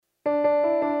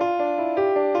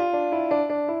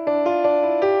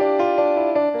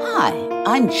Hi,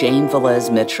 I'm Jane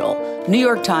Velez-Mitchell, New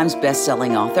York Times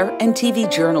bestselling author and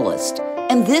TV journalist.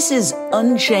 And this is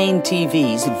Unchain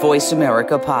TV's Voice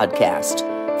America podcast.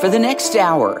 For the next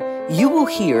hour, you will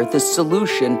hear the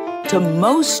solution to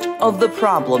most of the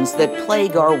problems that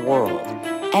plague our world.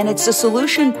 And it's a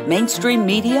solution mainstream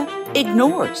media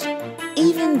ignores,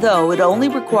 even though it only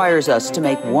requires us to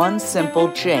make one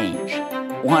simple change.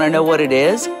 Want to know what it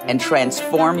is and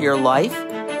transform your life?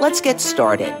 Let's get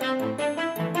started.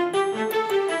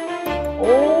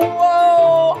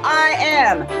 Whoa, I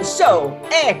am so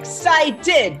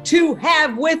excited to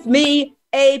have with me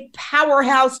a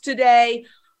powerhouse today.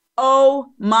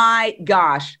 Oh my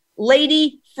gosh,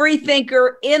 Lady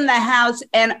Freethinker in the house,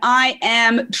 and I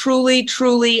am truly,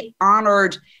 truly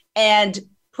honored and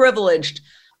privileged.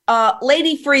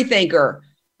 Lady Freethinker,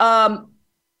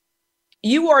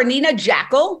 you are Nina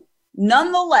Jackel.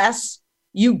 Nonetheless,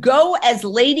 you go as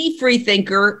Lady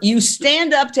Freethinker. You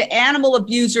stand up to animal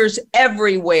abusers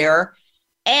everywhere,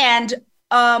 and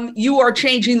you are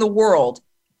changing the world.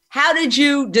 How did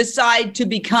you decide to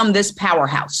become this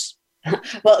powerhouse?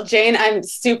 Well, Jane, I'm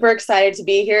super excited to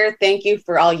be here. Thank you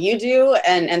for all you do,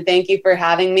 and thank you for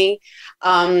having me.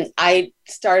 I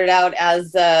started out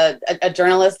as a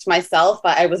journalist myself.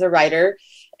 I was a writer,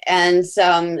 and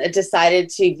decided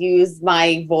to use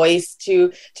my voice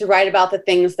to write about the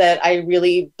things that I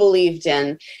really believed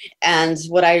in. And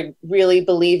what I really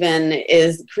believe in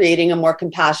is creating a more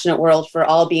compassionate world for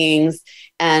all beings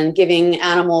and giving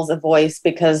animals a voice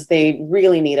because they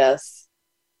really need us.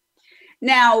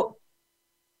 Now,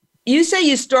 you say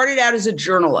you started out as a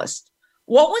journalist.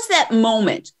 What was that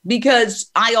moment? Because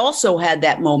I also had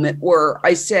that moment where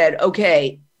I said,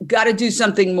 okay, got to do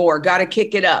something more, got to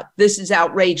kick it up. This is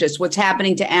outrageous. What's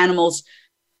happening to animals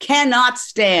cannot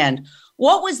stand.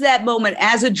 What was that moment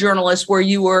as a journalist where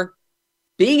you were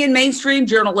being in mainstream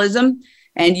journalism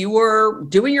and you were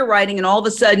doing your writing and all of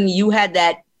a sudden you had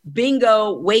that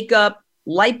bingo, wake up,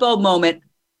 light bulb moment?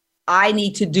 I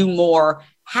need to do more.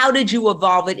 How did you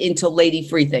evolve it into Lady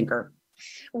Freethinker?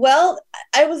 Well,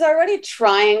 I was already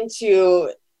trying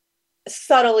to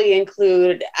subtly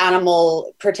include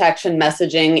animal protection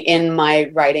messaging in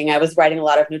my writing. I was writing a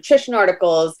lot of nutrition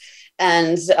articles,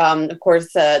 and of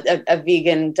course, a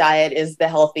vegan diet is the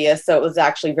healthiest. So it was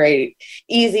actually very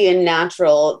easy and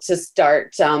natural to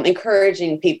start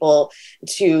encouraging people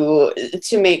to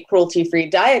make cruelty-free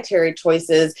dietary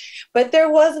choices. But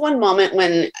there was one moment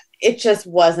when it just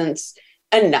wasn't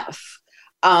enough,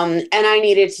 and I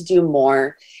needed to do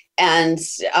more. And,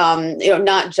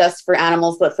 not just for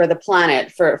animals, but for the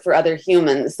planet, for other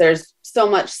humans. There's so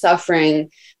much suffering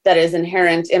that is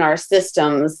inherent in our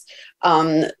systems,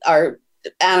 our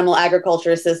animal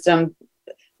agriculture system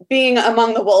being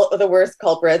among the worst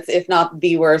culprits, if not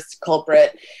the worst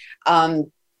culprit.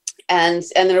 And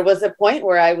there was a point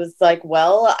where I was like,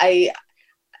 well, I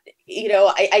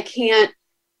can't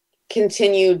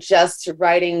continue just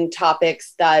writing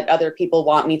topics that other people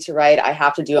want me to write. I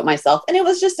have to do it myself. And it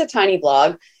was just a tiny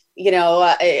blog.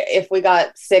 If we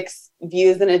got 6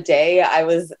 views in a day, I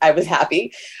was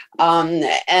happy. And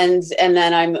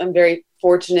then I'm very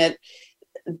fortunate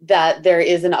that there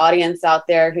is an audience out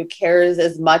there who cares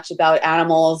as much about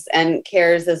animals and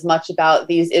cares as much about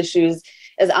these issues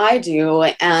as I do.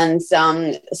 And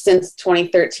since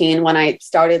 2013, when I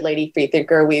started Lady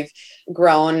Freethinker, we've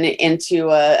grown into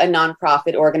a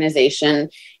nonprofit organization.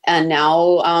 And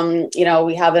now,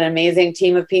 we have an amazing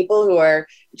team of people who are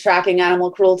tracking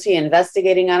animal cruelty,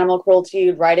 investigating animal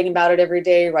cruelty, writing about it every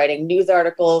day, writing news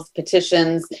articles,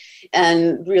 petitions,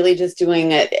 and really just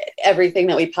doing everything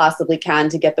that we possibly can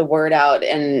to get the word out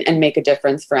and make a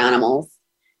difference for animals.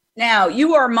 Now,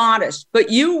 you are modest, but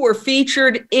you were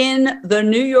featured in the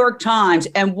New York Times,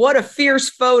 and what a fierce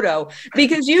photo,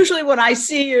 because usually when I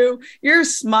see you, you're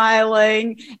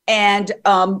smiling, and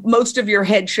most of your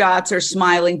headshots are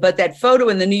smiling, but that photo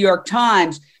in the New York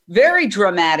Times, very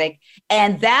dramatic,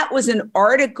 and that was an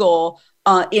article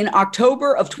in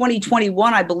October of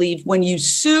 2021, I believe, when you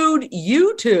sued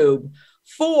YouTube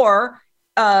for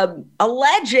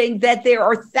alleging that there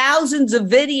are thousands of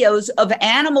videos of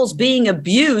animals being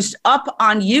abused up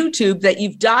on YouTube that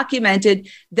you've documented,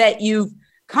 that you've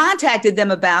contacted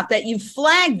them about, that you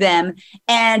flagged them,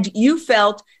 and you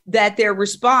felt that their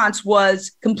response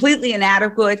was completely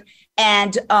inadequate.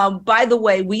 And by the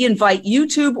way, we invite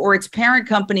YouTube or its parent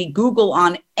company, Google,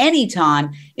 on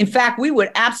anytime. In fact, we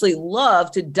would absolutely love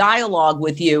to dialogue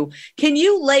with you. Can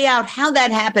you lay out how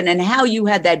that happened and how you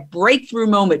had that breakthrough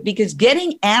moment? Because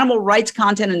getting animal rights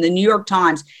content in the New York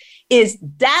Times is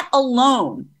that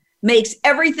alone makes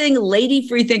everything Lady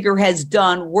Freethinker has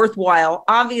done worthwhile?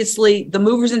 Obviously, the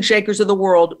movers and shakers of the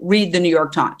world read the New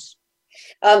York Times.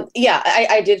 Yeah,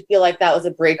 I did feel like that was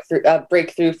a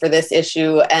breakthrough for this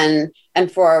issue and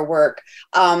for our work.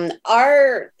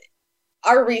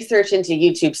 Our research into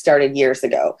YouTube started years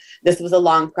ago. This was a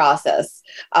long process.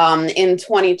 In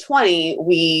 2020,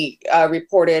 we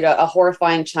reported a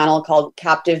horrifying channel called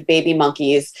Captive Baby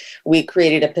Monkeys. We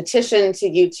created a petition to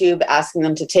YouTube asking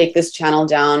them to take this channel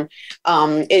down.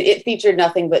 It featured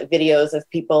nothing but videos of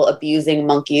people abusing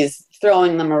monkeys,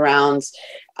 throwing them around,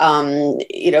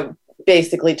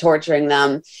 basically torturing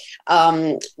them.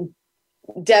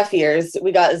 Deaf ears.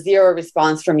 We got zero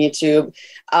response from YouTube.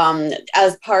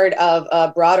 As part of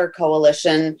a broader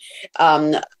coalition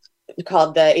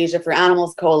called the Asia for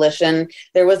Animals Coalition,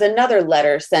 there was another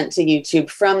letter sent to YouTube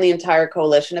from the entire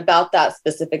coalition about that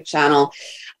specific channel.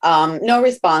 No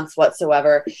response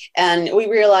whatsoever. And we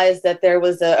realized that there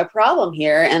was a problem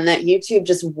here and that YouTube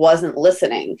just wasn't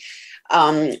listening.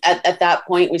 At that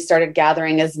point, we started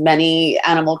gathering as many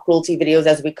animal cruelty videos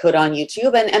as we could on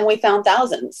YouTube, and we found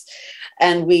thousands.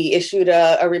 And we issued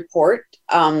a report,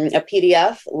 a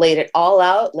PDF, laid it all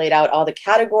out, laid out all the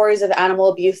categories of animal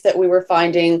abuse that we were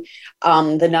finding,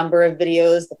 the number of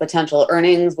videos, the potential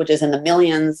earnings, which is in the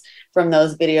millions from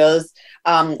those videos.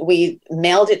 We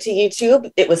mailed it to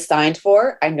YouTube. It was signed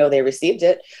for. I know they received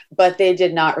it, but they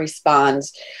did not respond.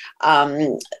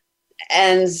 And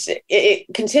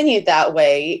it continued that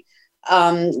way.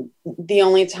 The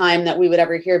only time that we would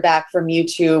ever hear back from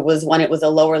YouTube was when it was a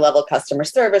lower level customer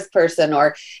service person,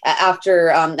 or after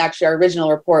actually our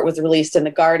original report was released in The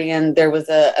Guardian, there was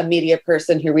a media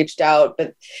person who reached out,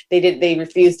 but they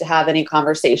refused to have any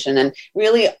conversation. And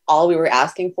really all we were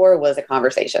asking for was a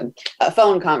conversation, a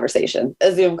phone conversation,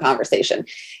 a Zoom conversation.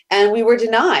 And we were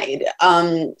denied.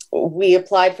 We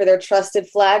applied for their Trusted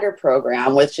Flagger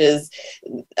program, which is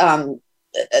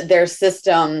their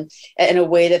system in a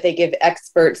way that they give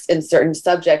experts in certain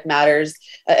subject matters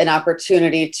an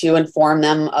opportunity to inform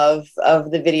them of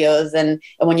the videos. And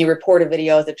when you report a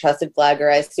video as a trusted flagger,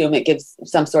 I assume it gives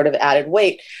some sort of added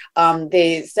weight.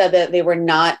 They said that they were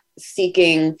not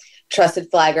seeking trusted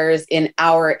flaggers in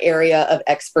our area of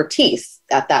expertise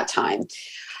at that time.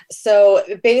 So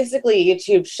basically,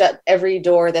 YouTube shut every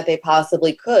door that they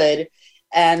possibly could.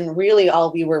 And really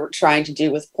all we were trying to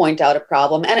do was point out a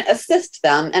problem and assist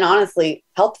them and honestly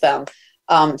help them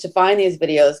to find these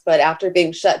videos. But after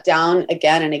being shut down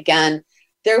again and again,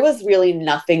 there was really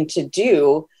nothing to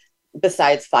do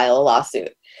besides file a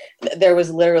lawsuit. There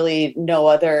was literally no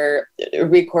other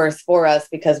recourse for us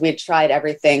because we had tried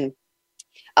everything.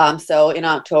 So in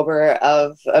October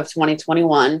of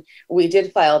 2021, we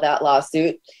did file that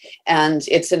lawsuit, and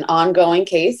it's an ongoing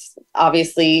case.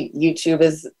 Obviously, YouTube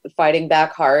is fighting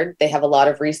back hard. They have a lot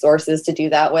of resources to do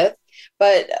that with,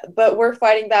 but we're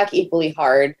fighting back equally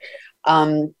hard.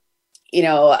 There's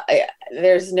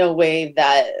no way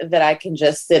that I can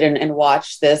just sit and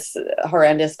watch this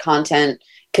horrendous content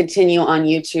continue on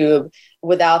YouTube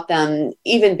without them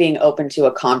even being open to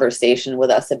a conversation with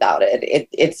us about it.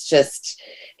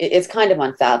 It's kind of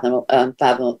unfathomable.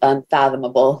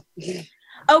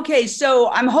 Okay, so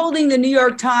I'm holding the New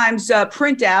York Times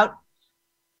printout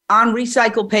on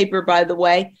recycled paper, by the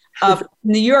way.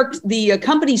 New York, the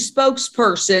company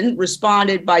spokesperson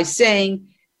responded by saying,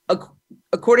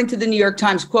 according to the New York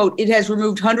Times, quote, "It has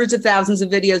removed hundreds of thousands of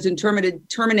videos and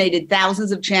terminated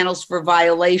thousands of channels for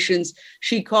violations."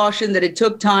 She cautioned that it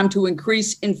took time to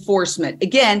increase enforcement.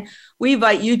 Again, we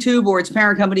invite YouTube or its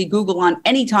parent company, Google, on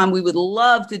anytime. We would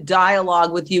love to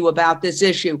dialogue with you about this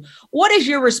issue. What is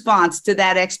your response to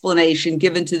that explanation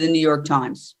given to the New York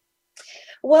Times?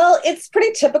 Well, it's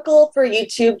pretty typical for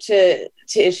YouTube to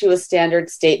issue a standard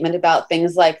statement about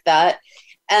things like that.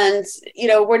 And,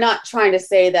 we're not trying to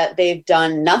say that they've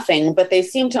done nothing, but they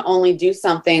seem to only do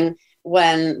something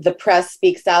when the press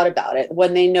speaks out about it.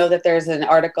 When they know that there's an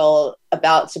article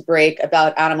about to break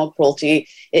about animal cruelty,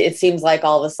 it seems like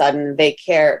all of a sudden they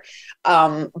care.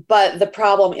 But the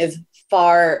problem is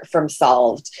far from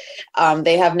solved.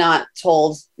 They have not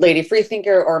told Lady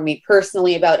Freethinker or me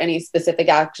personally about any specific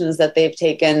actions that they've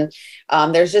taken.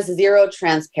 There's just zero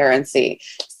transparency.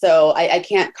 So I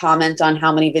can't comment on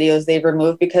how many videos they've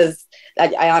removed because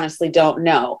I honestly don't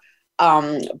know.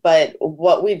 But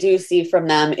what we do see from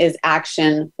them is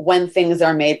action when things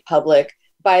are made public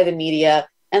by the media.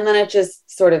 And then it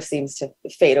just sort of seems to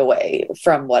fade away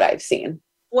from what I've seen.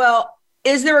 Well,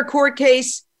 is there a court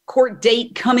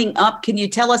date coming up? Can you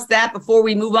tell us that before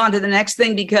we move on to the next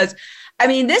thing? Because,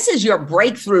 this is your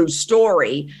breakthrough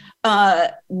story.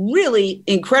 Really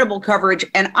incredible coverage.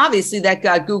 And obviously that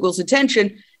got Google's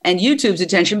attention. and YouTube's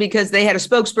attention because they had a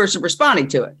spokesperson responding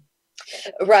to it.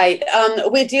 Right.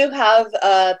 We do have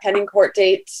a pending court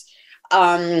date.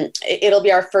 It'll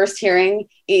be our first hearing,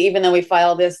 even though we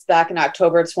filed this back in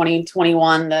October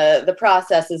 2021. The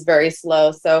process is very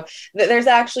slow. So there's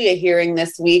actually a hearing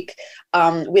this week.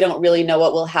 We don't really know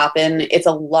what will happen. It's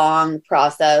a long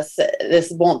process.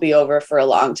 This won't be over for a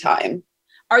long time.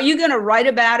 Are you going to write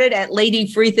about it at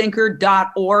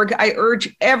ladyfreethinker.org? I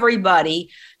urge everybody,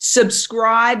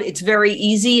 subscribe. It's very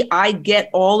easy. I get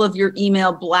all of your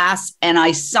email blasts and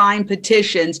I sign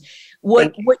petitions.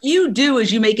 What you do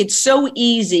is you make it so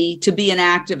easy to be an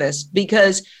activist,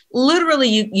 because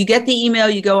literally you get the email,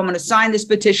 you go, I'm going to sign this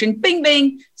petition, bing,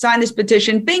 bing, sign this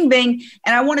petition, bing, bing.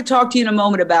 And I want to talk to you in a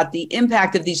moment about the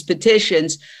impact of these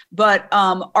petitions. But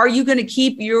are you going to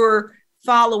keep your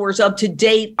followers up to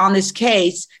date on this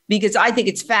case? Because I think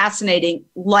it's fascinating,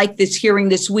 like this hearing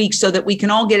this week, so that we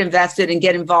can all get invested and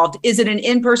get involved. Is it an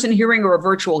in-person hearing or a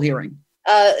virtual hearing?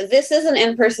 This is an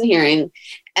in-person hearing.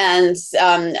 And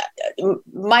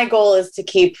my goal is to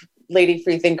keep Lady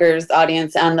Freethinker's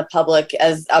audience and the public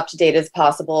as up to date as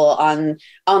possible on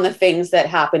the things that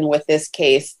happen with this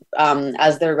case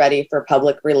as they're ready for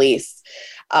public release.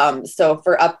 So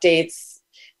for updates,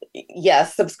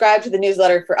 yes, subscribe to the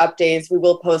newsletter for updates. We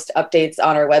will post updates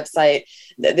on our website.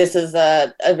 This is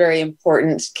a very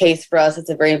important case for us. It's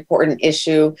a very important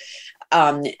issue.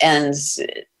 And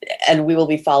we will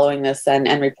be following this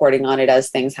and reporting on it as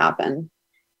things happen.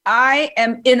 I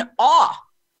am in awe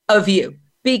of you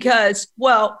because,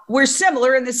 well, we're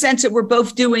similar in the sense that we're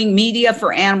both doing media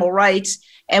for animal rights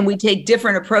and we take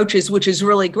different approaches, which is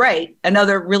really great.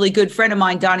 Another really good friend of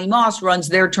mine, Donnie Moss, runs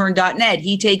theirturn.net.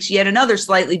 He takes yet another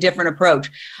slightly different approach.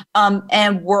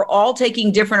 And we're all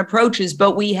taking different approaches,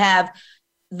 but we have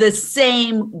the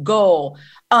same goal.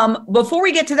 Before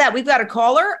we get to that, we've got a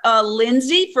caller,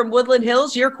 Lindsay from Woodland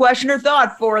Hills. Your question or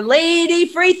thought for Lady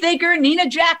Freethinker, Nina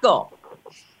Jackel.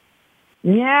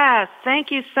 Yes,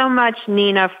 thank you so much,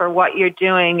 Nina, for what you're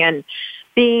doing and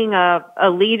being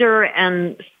a leader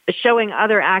and showing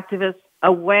other activists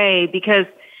a way, because,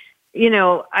 you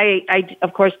know, I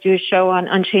of course do a show on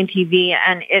Unchain TV,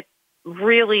 and it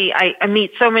really, I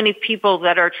meet so many people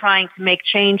that are trying to make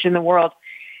change in the world,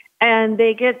 and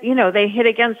they get, you know, they hit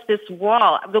against this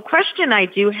wall. The question I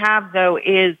do have, though,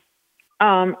 is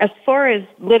as far as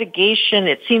litigation,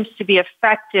 it seems to be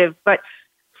effective, but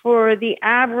for the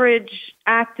average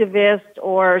activist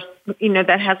or, you know,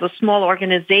 that has a small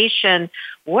organization,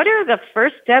 what are the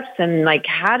first steps and, like,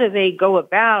 how do they go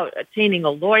about obtaining a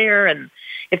lawyer? And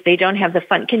if they don't have the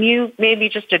fund, can you maybe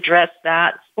just address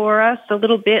that for us a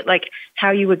little bit, like how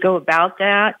you would go about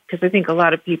that? Because I think a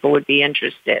lot of people would be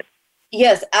interested.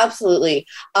 Yes, absolutely.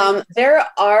 There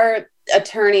are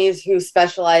attorneys who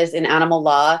specialize in animal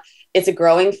law. It's a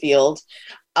growing field.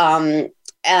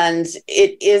 And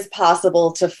it is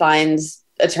possible to find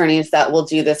attorneys that will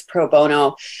do this pro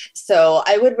bono. So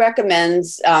I would recommend,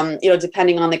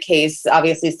 depending on the case,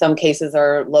 obviously some cases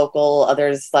are local,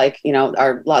 others, like, you know,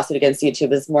 our lawsuit against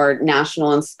YouTube is more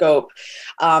national in scope.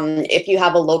 If you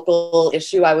have a local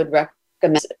issue, I would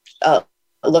recommend a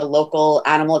local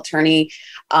animal attorney.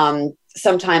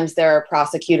 Sometimes there are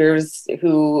prosecutors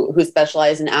who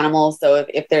specialize in animals. So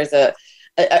if there's a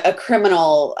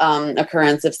criminal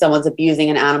occurrence, if someone's abusing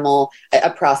an animal, a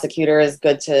prosecutor is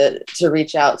good to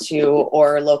reach out to,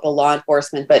 or local law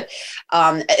enforcement. But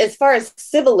as far as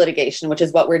civil litigation, which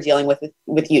is what we're dealing with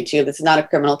YouTube, it's not a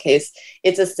criminal case,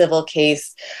 it's a civil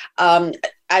case.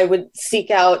 I would seek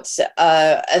out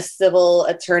a civil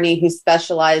attorney who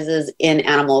specializes in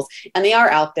animals, and they are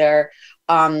out there.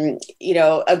 A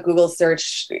Google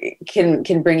search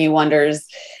can bring you wonders.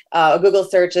 A Google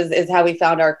search is how we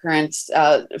found our current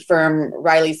firm,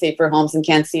 Riley Safer Homes in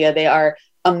Cancia. They are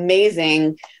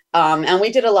amazing. And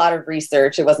we did a lot of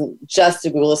research. It wasn't just a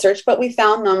Google search, but we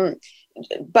found them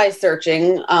by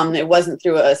searching. It wasn't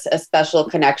through a special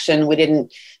connection. We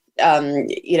didn't,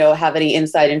 have any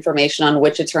inside information on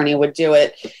which attorney would do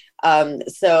it.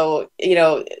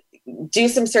 Do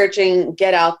some searching,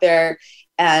 get out there,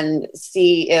 and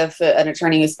see if an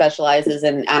attorney who specializes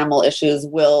in animal issues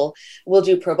will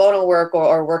do pro bono work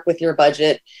or work with your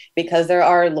budget, because there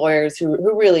are lawyers who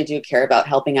really do care about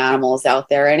helping animals out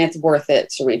there, and it's worth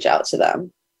it to reach out to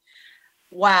them.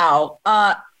 Wow.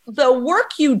 The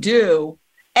work you do,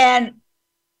 and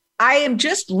I am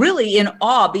just really in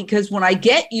awe, because when I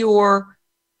get your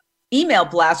email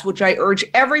blast, which I urge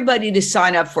everybody to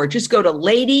sign up for, just go to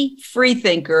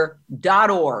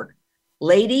ladyfreethinker.org.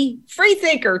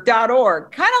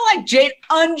 ladyfreethinker.org. Kind of like Jane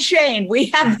Unchained. We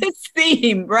have this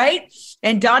theme, right?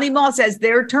 And Donnie Moss has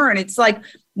their turn. It's like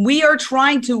we are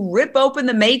trying to rip open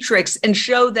the matrix and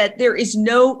show that there is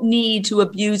no need to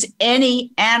abuse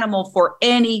any animal for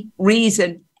any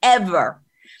reason ever.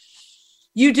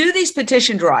 You do these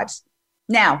petition drives.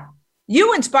 Now,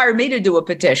 you inspired me to do a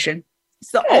petition.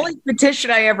 It's the only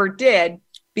petition I ever did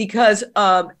because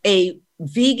of a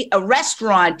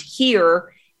restaurant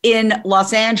here in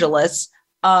Los Angeles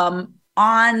on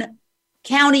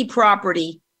county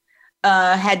property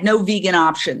had no vegan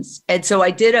options. And so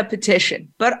I did a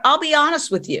petition. But I'll be honest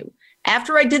with you.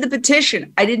 After I did the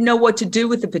petition, I didn't know what to do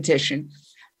with the petition.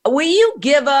 Will you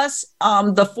give us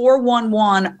the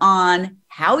 411 on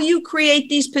how you create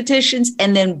these petitions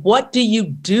and then what do you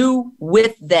do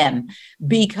with them?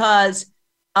 Because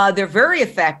they're very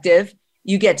effective.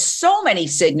 You get so many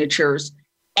signatures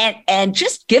and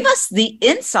just give us the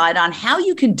insight on how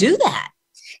you can do that.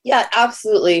 Yeah,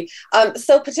 absolutely.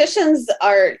 So petitions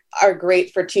are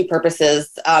great for two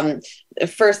purposes.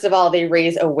 First of all, they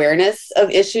raise awareness of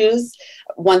issues.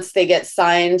 Once they get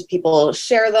signed, people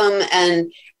share them,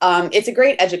 and it's a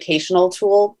great educational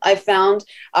tool, I found.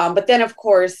 But then, of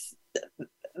course,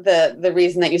 the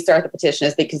reason that you start the petition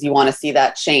is because you want to see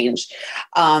that change.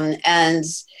 And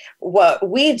what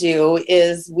we do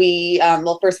is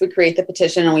first we create the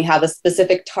petition and we have a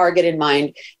specific target in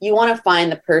mind. You want to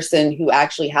find the person who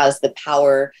actually has the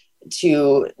power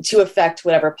to affect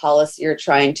whatever policy you're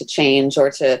trying to change or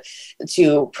to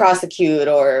prosecute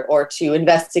or to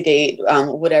investigate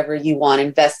whatever you want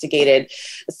investigated.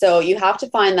 So you have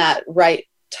to find that right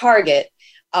target,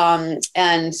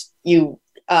 and you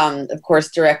of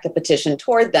course direct the petition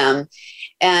toward them.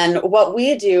 And what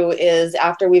we do is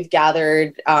after we've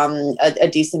gathered a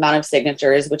decent amount of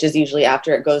signatures, which is usually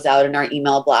after it goes out in our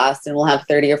email blast, and we'll have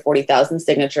 30 or 40,000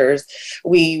 signatures,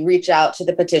 we reach out to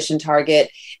the petition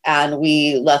target and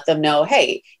we let them know,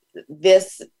 hey,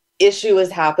 this issue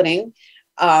is happening.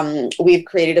 We've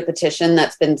created a petition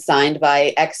that's been signed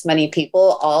by X many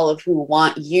people, all of who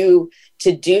want you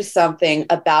to do something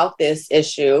about this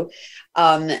issue.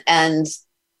 And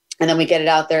then we get it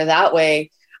out there that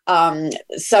way.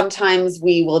 Sometimes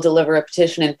we will deliver a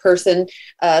petition in person,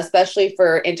 especially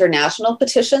for international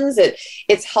petitions.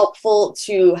 It's helpful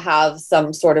to have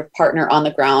some sort of partner on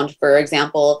the ground. For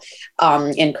example,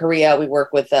 in Korea, we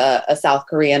work with a South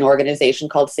Korean organization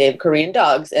called Save Korean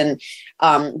Dogs, and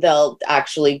they'll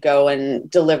actually go and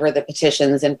deliver the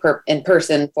petitions in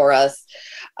person for us.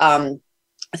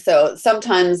 So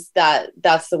sometimes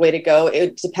that's the way to go.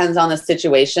 It depends on the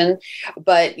situation,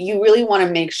 but you really want to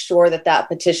make sure that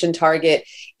petition target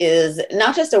is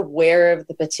not just aware of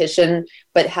the petition,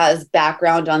 but has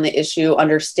background on the issue,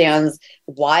 understands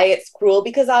why it's cruel,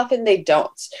 because often they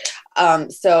don't.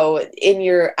 So in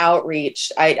your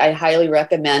outreach, I highly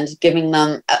recommend giving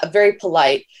them a very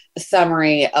polite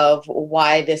summary of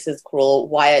why this is cruel,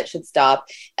 why it should stop,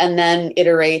 and then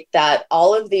iterate that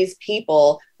all of these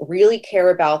people really care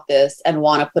about this and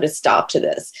want to put a stop to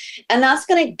this. And that's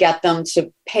going to get them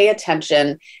to pay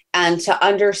attention and to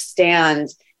understand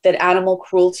that animal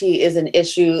cruelty is an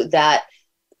issue that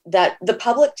the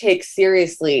public takes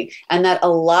seriously, and that a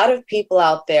lot of people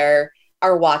out there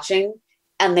are watching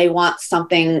and they want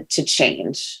something to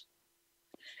change.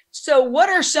 So what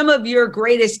are some of your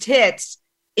greatest hits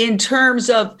in terms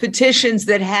of petitions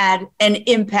that had an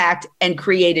impact and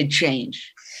created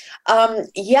change?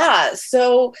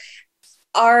 So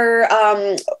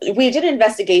we did an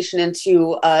investigation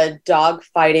into a dog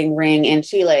fighting ring in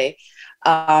Chile.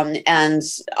 And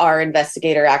our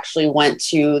investigator actually went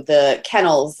to the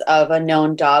kennels of a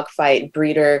known dog fight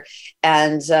breeder,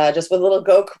 and just with a little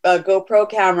GoPro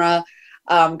camera,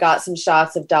 got some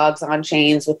shots of dogs on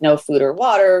chains with no food or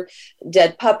water,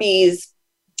 dead puppies.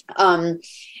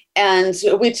 And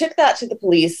we took that to the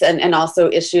police and also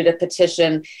issued a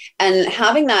petition. And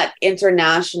having that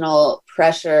international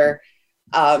pressure,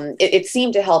 it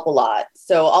seemed to help a lot.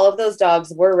 So all of those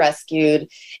dogs were rescued,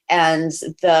 and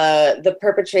the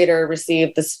perpetrator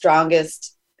received the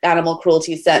strongest animal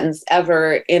cruelty sentence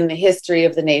ever in the history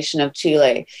of the nation of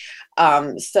Chile.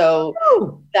 So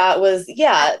that was,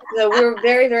 so we were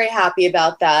very, very happy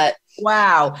about that.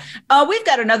 Wow. We've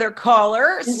got another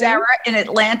caller, Sarah in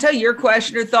Atlanta. Your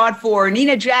question or thought for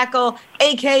Nina Jackel,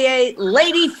 AKA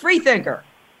Lady Freethinker.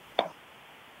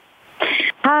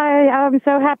 Hi, I'm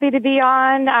so happy to be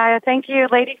on. Thank you,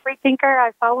 Lady Freethinker.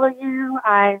 I follow you.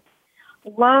 I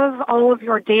love all of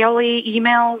your daily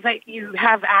emails that you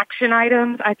have action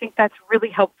items. I think that's really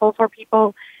helpful for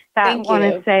people that want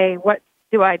to say, what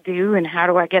do I do and how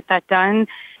do I get that done?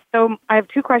 So I have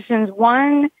two questions.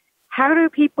 One, how do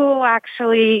people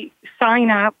actually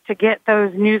sign up to get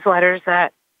those newsletters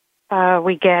that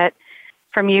we get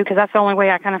from you? Because that's the only way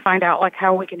I kind of find out like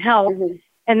how we can help. Mm-hmm.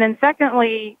 And then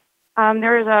secondly,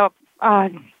 there's a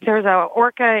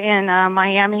orca in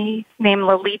Miami named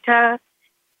Lolita,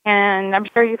 and I'm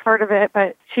sure you've heard of it,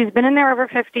 but she's been in there over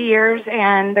 50 years,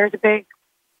 and there's a big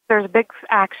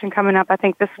action coming up, I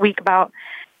think, this week about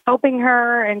helping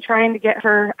her and trying to get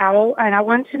her out. And I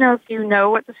want to know if you know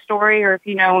what the story, or if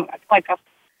you know like a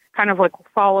kind of like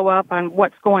follow up on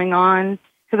what's going on,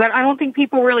 because I don't think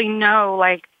people really know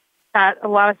like that a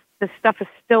lot of this stuff is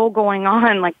still going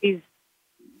on. Like these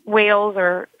whales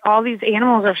or all these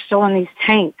animals are still in these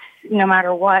tanks, no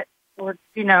matter what. Or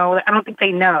I don't think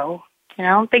they know.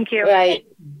 Thank you. Right.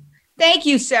 Thank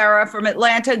you, Sarah from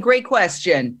Atlanta. Great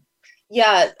question.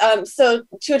 Yeah. So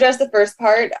to address the first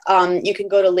part, you can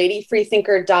go to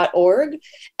ladyfreethinker.org,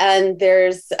 and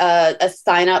there's a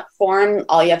sign up form.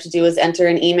 All you have to do is enter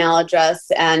an email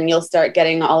address, and you'll start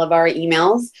getting all of our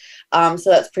emails. So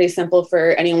that's pretty simple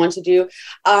for anyone to do.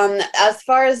 As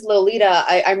far as Lolita,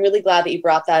 I'm really glad that you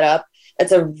brought that up.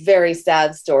 It's a very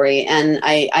sad story, and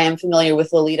I am familiar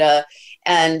with Lolita.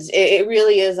 And it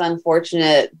really is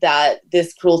unfortunate that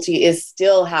this cruelty is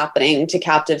still happening to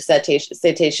captive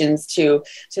cetaceans, to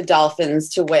dolphins,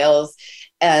 to whales.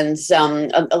 And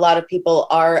a lot of people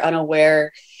are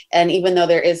unaware. And even though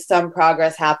there is some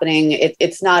progress happening,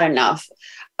 it's not enough.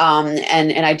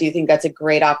 And I do think that's a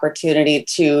great opportunity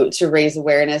to raise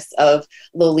awareness of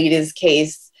Lolita's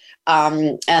case.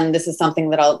 And this is something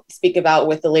that I'll speak about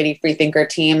with the Lady Freethinker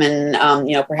team. And,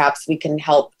 perhaps we can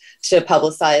help to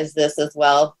publicize this as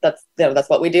well. That's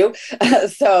what we do.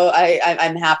 So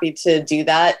I'm happy to do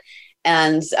that.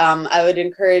 And I would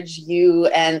encourage you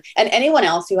and anyone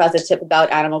else who has a tip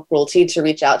about animal cruelty to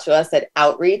reach out to us at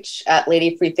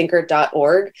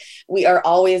outreach@ladyfreethinker.org. We are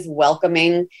always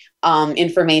welcoming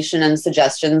information and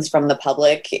suggestions from the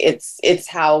public. It's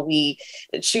how we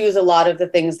choose a lot of the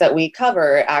things that we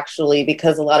cover, actually,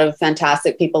 because a lot of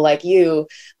fantastic people like you,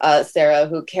 Sarah,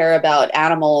 who care about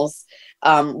animals,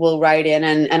 will write in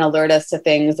and alert us to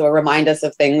things or remind us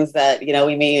of things that,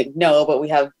 we may know, but we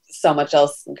have so much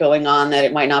else going on that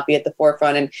it might not be at the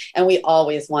forefront. And we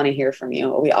always want to hear from you.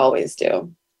 We always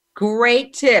do.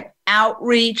 Great tip.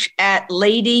 Outreach at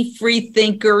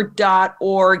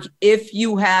ladyfreethinker.org. If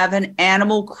you have an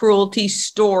animal cruelty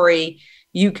story,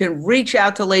 you can reach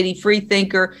out to Lady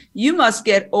Freethinker. You must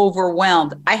get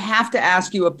overwhelmed. I have to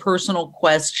ask you a personal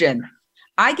question.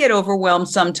 I get overwhelmed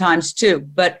sometimes too,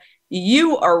 but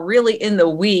you are really in the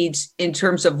weeds in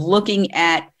terms of looking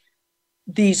at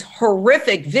these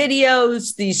horrific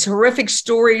videos, these horrific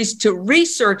stories. To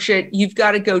research it, you've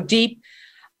got to go deep.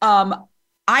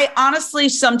 I honestly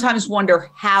sometimes wonder,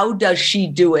 how does she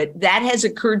do it? That has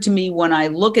occurred to me when I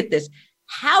look at this.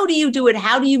 How do you do it?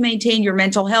 How do you maintain your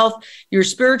mental health, your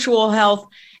spiritual health,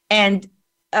 and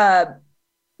not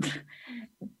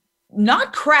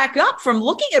crack up from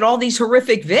looking at all these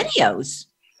horrific videos?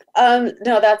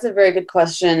 No, that's a very good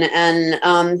question. And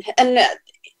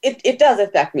it does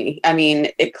affect me. I mean,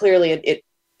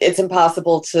 it's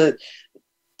impossible to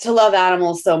love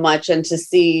animals so much and to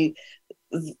see,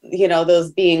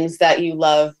 those beings that you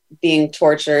love being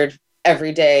tortured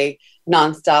every day,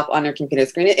 nonstop on your computer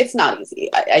screen. It's not easy.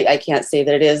 I can't say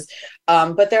that it is.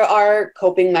 But there are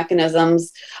coping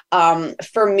mechanisms.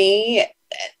 For me,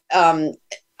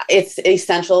 it's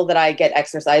essential that I get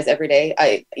exercise every day.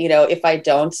 If I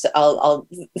don't, I'll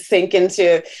sink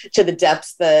into the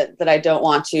depths that I don't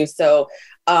want to. So,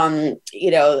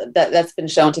 that's been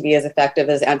shown to be as effective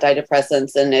as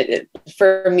antidepressants. And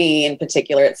for me in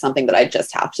particular, it's something that I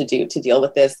just have to do to deal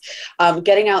with this.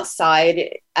 Getting out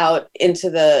into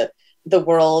the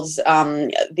world,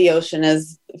 the ocean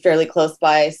is fairly close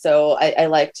by. So I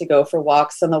like to go for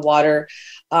walks on the water.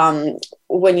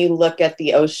 When you look at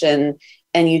the ocean,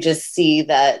 and you just see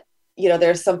that,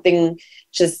 there's something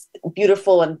just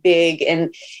beautiful and big.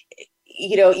 And,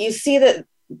 you see that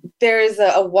there's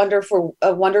a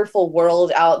wonderful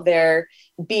world out there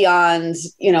beyond,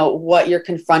 what you're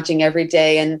confronting every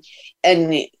day.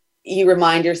 And you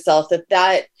remind yourself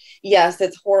that, yes,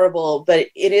 it's horrible, but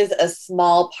it is a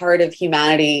small part of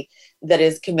humanity that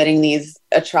is committing these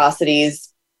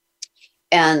atrocities.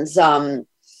 And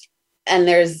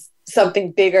there's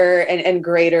something bigger and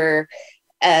greater.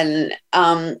 And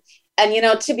to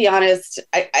be honest,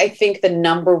 I think the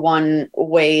number one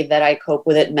way that I cope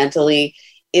with it mentally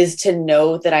is to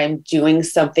know that I'm doing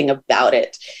something about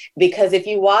it. Because if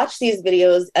you watch these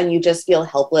videos and you just feel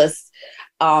helpless,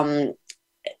 that's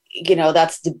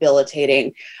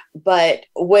debilitating. But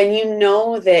when you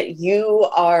know that you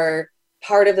are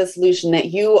part of the solution, that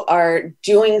you are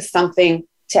doing something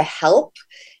to help,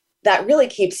 that really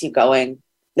keeps you going.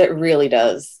 That really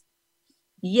does.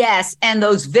 Yes. And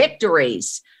those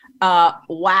victories.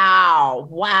 Wow.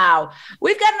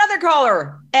 We've got another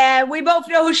caller, and we both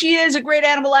know who she is, a great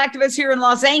animal activist here in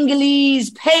Los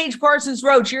Angeles. Paige Parsons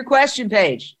Roach, your question,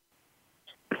 Paige.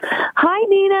 Hi,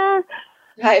 Nina.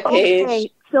 Hi, Paige.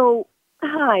 Okay, so,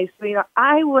 hi, sweetheart.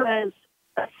 I was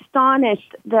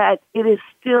astonished that it is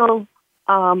still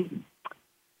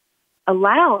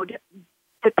allowed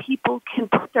that people can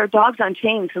put their dogs on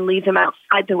chains and leave them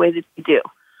outside the way that they do.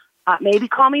 Maybe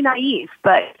call me naive,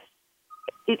 but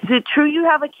is it true you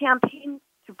have a campaign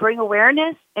to bring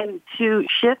awareness and to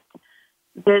shift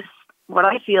this, what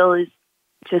I feel is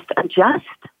just unjust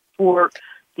for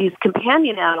these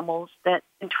companion animals that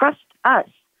entrust us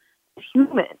as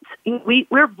humans?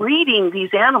 We're breeding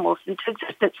these animals into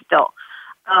existence still.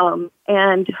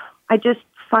 And I just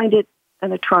find it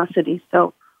an atrocity.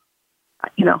 So,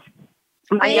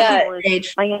 my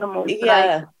animals that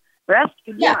I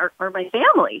rescued are my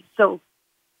family. So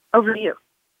over to you.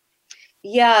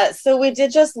 Yeah, so we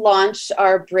did just launch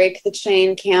our Break the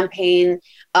Chain campaign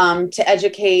to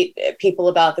educate people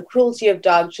about the cruelty of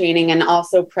dog chaining, and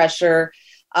also pressure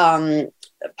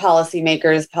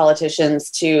policymakers, politicians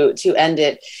to end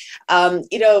it.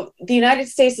 The United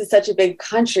States is such a big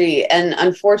country, and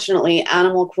unfortunately,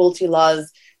 animal cruelty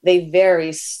laws, they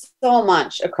vary so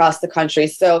much across the country.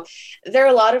 So there are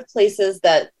a lot of places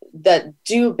that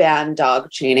do ban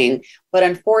dog chaining, but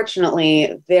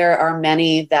unfortunately, there are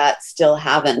many that still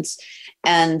haven't.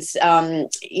 And,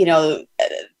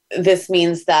 this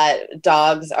means that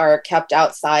dogs are kept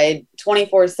outside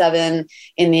 24/7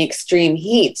 in the extreme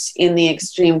heat, in the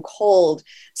extreme cold,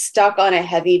 stuck on a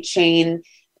heavy chain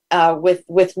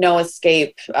with no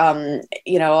escape,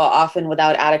 often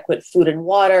without adequate food and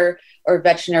water or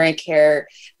veterinary care.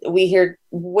 We hear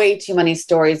way too many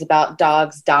stories about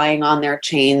dogs dying on their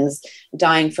chains,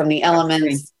 dying from the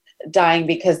elements, dying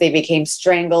because they became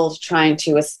strangled trying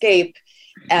to escape.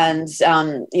 And,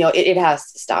 it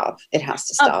has to stop. It has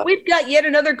to stop. We've got yet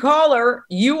another caller.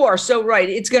 You are so right.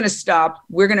 It's going to stop.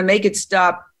 We're going to make it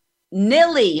stop.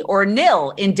 Nilly or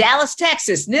Nil in Dallas,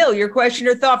 Texas. Nil, your question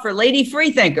or thought for Lady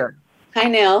Freethinker. Hi,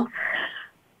 Nil.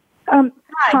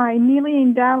 Hi, Nilly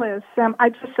in Dallas. I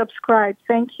just subscribed.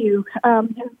 Thank you.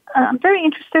 I'm very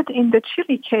interested in the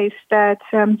Chile case that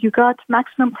you got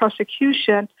maximum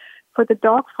prosecution for the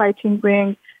dogfighting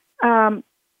ring.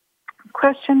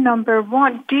 Question number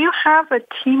one, do you have a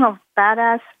team of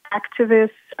badass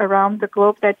activists around the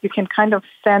globe that you can kind of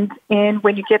send in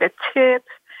when you get a tip?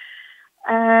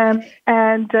 You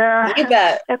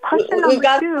bet. Question We've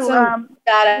got two, some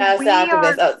badass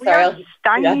activists. We are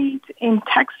stymied in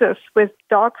Texas with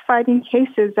dogfighting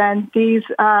cases, and these,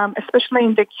 especially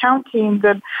in the county,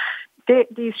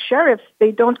 these sheriffs,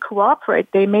 they don't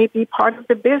cooperate. They may be part of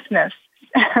the business.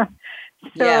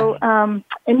 So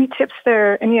any tips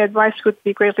there, any advice would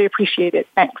be greatly appreciated.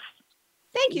 Thanks.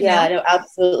 Thank you. Yeah, no,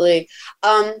 absolutely.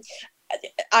 I'm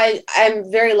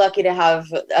very lucky to have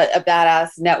a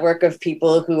badass network of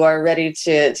people who are ready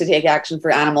to take action for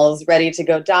animals, ready to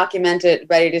go document it,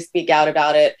 ready to speak out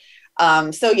about it.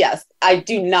 So yes, I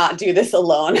do not do this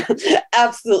alone.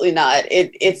 Absolutely not.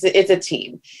 It's a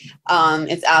team.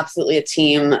 It's absolutely a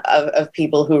team of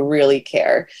people who really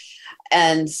care.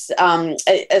 And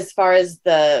as far as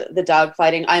the dog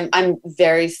fighting, I'm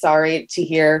very sorry to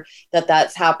hear that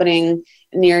that's happening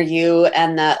near you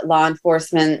and that law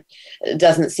enforcement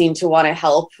doesn't seem to want to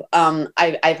help.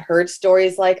 I've heard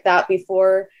stories like that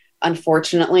before,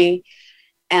 unfortunately.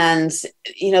 And,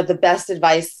 the best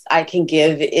advice I can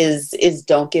give is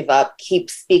don't give up. Keep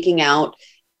speaking out.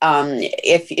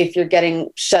 If you're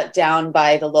getting shut down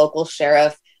by the local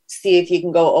sheriff, see if you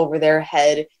can go over their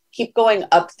head. Keep going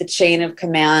up the chain of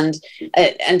command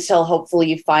until hopefully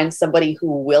you find somebody who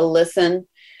will listen.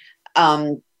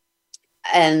 I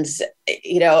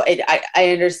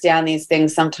understand these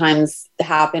things sometimes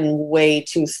happen way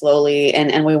too slowly,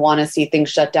 and we want to see things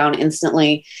shut down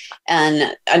instantly.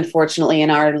 And unfortunately, in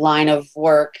our line of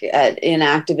work in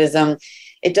activism,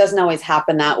 it doesn't always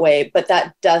happen that way, but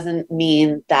that doesn't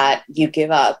mean that you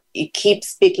give up. You keep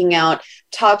speaking out,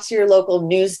 talk to your local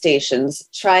news stations,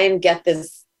 try and get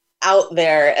this out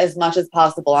there as much as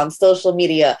possible on social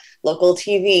media, local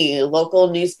TV, local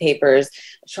newspapers,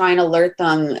 try and alert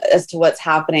them as to what's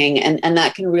happening. And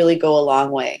that can really go a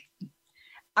long way.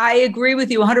 I agree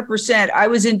with you 100%. I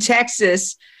was in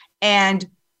Texas and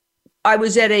I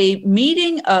was at a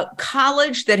meeting, a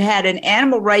college that had an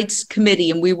animal rights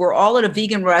committee, and we were all at a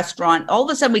vegan restaurant. All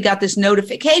of a sudden we got this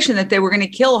notification that they were going to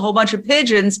kill a whole bunch of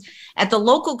pigeons at the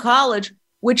local college.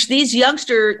 which these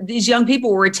young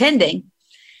people were attending.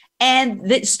 And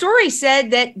the story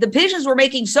said that the pigeons were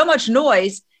making so much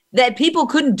noise that people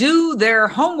couldn't do their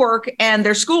homework and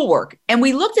their schoolwork. And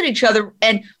we looked at each other,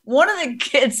 and one of the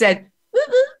kids said,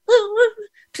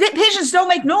 pigeons don't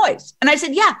make noise. And I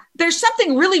said, yeah, there's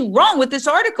something really wrong with this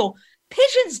article.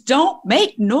 Pigeons don't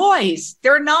make noise.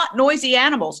 They're not noisy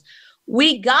animals.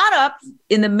 We got up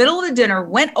in the middle of the dinner,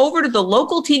 went over to the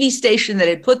local TV station that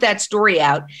had put that story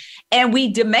out, and we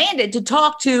demanded to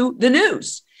talk to the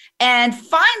news. And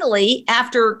finally,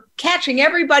 after catching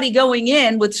everybody going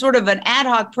in with sort of an ad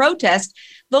hoc protest,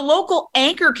 the local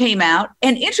anchor came out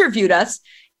and interviewed us.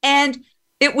 And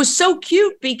it was so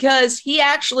cute because he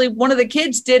actually, one of the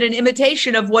kids did an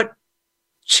imitation of what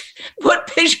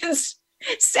pigeons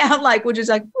sound like, which is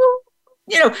like,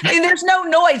 there's no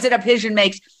noise that a pigeon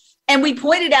makes. And we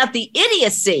pointed out the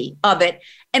idiocy of it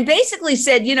and basically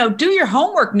said, do your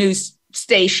homework, news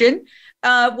station.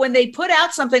 When they put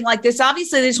out something like this,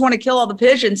 obviously they just want to kill all the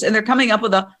pigeons and they're coming up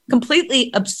with a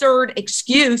completely absurd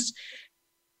excuse.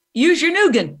 Use your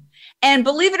noggin. And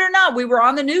believe it or not, we were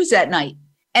on the news that night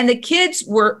and the kids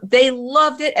they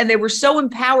loved it and they were so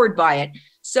empowered by it.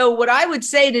 So what I would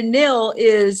say to Nil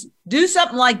is do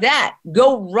something like that.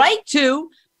 Go right to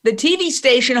the TV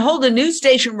station, hold a news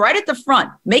station right at the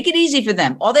front. Make it easy for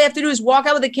them. All they have to do is walk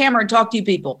out with a camera and talk to you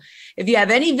people. If you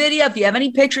have any video, if you have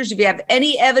any pictures, if you have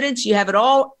any evidence, you have it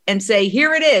all and say,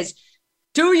 here it is.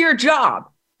 Do your job.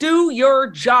 Do your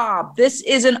job. This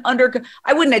is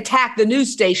I wouldn't attack the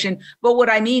news station, but what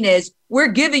I mean is we're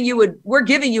giving you a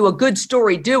good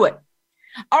story. Do it.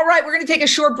 All right, we're going to take a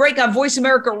short break on Voice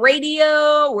America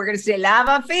Radio. We're going to stay live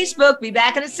on Facebook. Be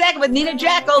back in a second with Nina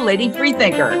Jackel, Lady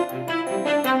Freethinker.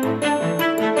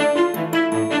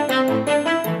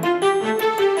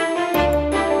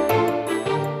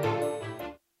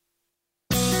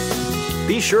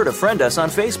 Be sure to friend us on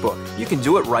Facebook. You can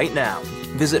do it right now.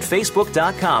 Visit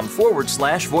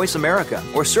facebook.com/Voice America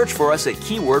or search for us at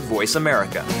keyword Voice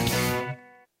America.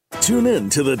 Tune in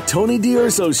to the Tony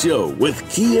D'Urso Show with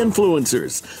key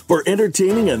influencers for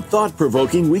entertaining and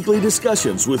thought-provoking weekly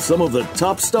discussions with some of the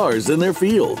top stars in their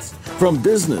fields. From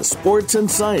business, sports, and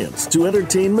science to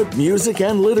entertainment, music,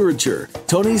 and literature,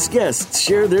 Tony's guests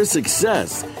share their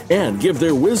success and give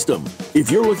their wisdom.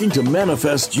 If you're looking to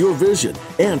manifest your vision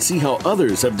and see how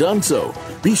others have done so,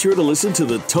 be sure to listen to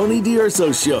the Tony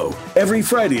D'Urso Show every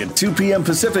Friday at 2 p.m.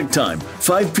 Pacific Time,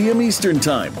 5 p.m. Eastern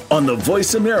Time on the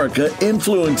Voice America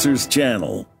Influencers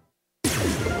Channel.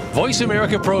 Voice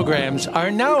America programs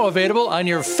are now available on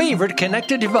your favorite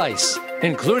connected device,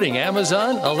 including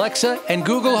Amazon, Alexa, and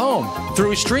Google Home.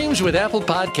 Through streams with Apple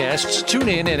Podcasts,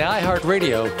 TuneIn, and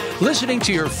iHeartRadio, listening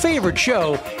to your favorite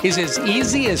show is as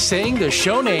easy as saying the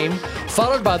show name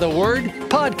followed by the word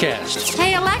podcast.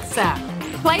 Hey, Alexa,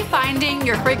 play Finding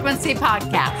Your Frequency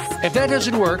podcast. If that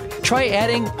doesn't work, try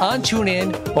adding on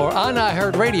TuneIn or on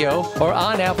iHeartRadio or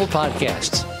on Apple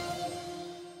Podcasts.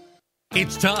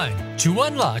 It's time to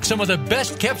unlock some of the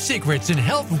best-kept secrets in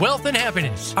health, wealth, and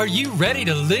happiness. Are you ready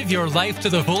to live your life to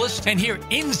the fullest and hear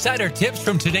insider tips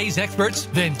from today's experts?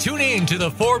 Then tune in to The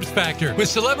Forbes Factor with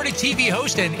celebrity TV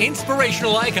host and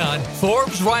inspirational icon,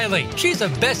 Forbes Riley. She's a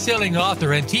best-selling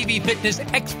author and TV fitness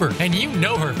expert, and you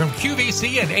know her from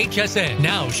QVC and HSN.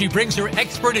 Now she brings her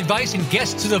expert advice and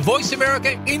guests to the Voice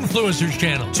America Influencers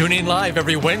Channel. Tune in live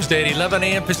every Wednesday at 11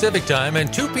 a.m. Pacific Time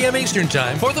and 2 p.m. Eastern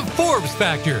Time for The Forbes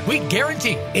Factor. We guarantee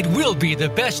it will be the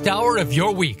best hour of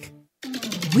your week.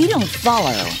 We don't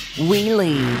follow, we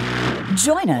lead.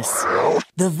 Join us,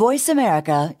 the Voice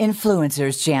America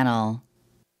Influencers Channel.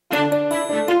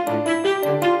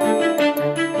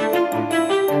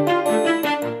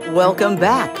 Welcome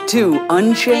back to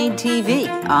Unchained TV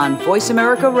on Voice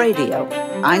America Radio.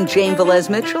 I'm Jane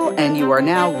Velez-Mitchell, and you are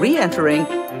now re-entering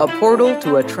a portal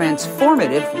to a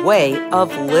transformative way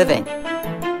of living.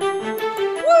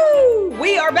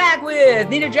 We are back with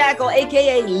Nina Jackel,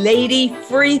 a.k.a. Lady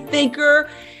Freethinker.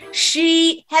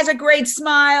 She has a great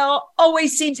smile,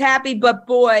 always seems happy, but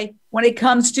boy, when it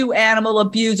comes to animal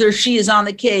abusers, she is on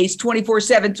the case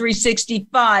 24/7,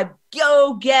 365.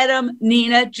 Go get them,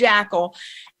 Nina Jackel.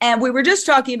 And we were just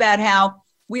talking about how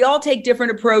we all take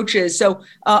different approaches. So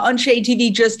Unchained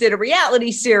TV just did a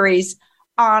reality series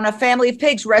on a family of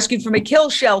pigs rescued from a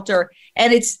kill shelter.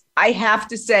 And it's, I have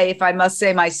to say, if I must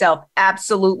say myself,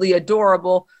 absolutely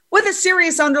adorable with a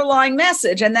serious underlying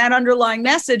message. And that underlying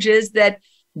message is that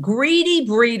greedy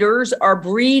breeders are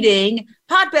breeding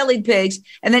pot-bellied pigs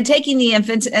and then taking the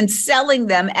infants and selling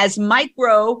them as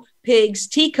micro pigs,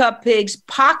 teacup pigs,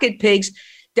 pocket pigs.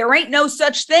 There ain't no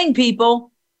such thing,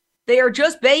 people. They are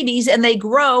just babies and they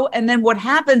grow. And then what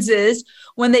happens is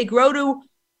when they grow to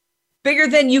bigger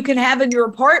than you can have in your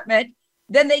apartment.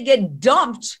 Then they get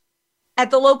dumped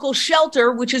at the local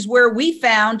shelter, which is where we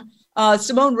found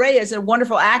Simone Reyes, a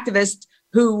wonderful activist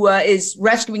who is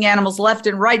rescuing animals left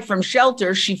and right from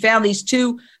shelters. She found these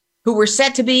two who were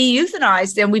set to be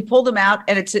euthanized, and we pulled them out,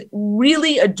 and it's a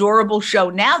really adorable show.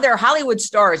 Now they're Hollywood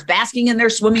stars, basking in their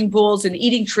swimming pools and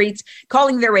eating treats,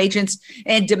 calling their agents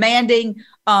and demanding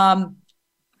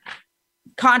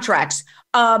contracts.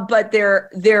 But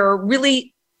they're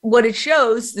really, what it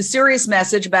shows, the serious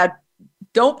message about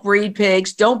don't breed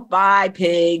pigs, don't buy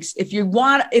pigs. If you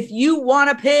want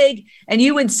a pig and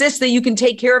you insist that you can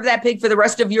take care of that pig for the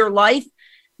rest of your life,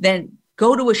 then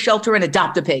go to a shelter and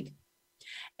adopt a pig.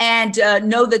 And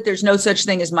know that there's no such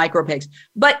thing as micro pigs.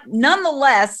 But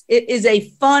nonetheless, it is a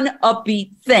fun,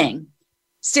 upbeat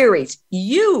series.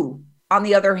 You, on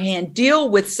the other hand, deal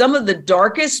with some of the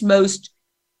darkest, most,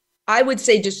 I would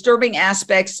say, disturbing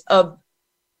aspects of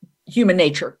human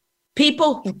nature.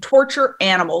 People who torture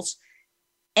animals.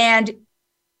 And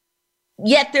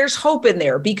yet there's hope in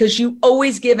there because you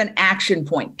always give an action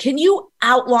point. Can you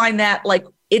outline that? Like,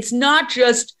 it's not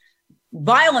just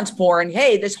violence porn.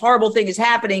 Hey, this horrible thing is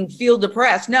happening. Feel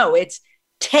depressed. No, it's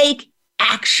take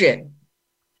action.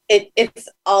 It's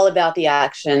all about the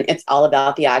action. It's all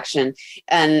about the action.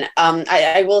 And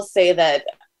I will say that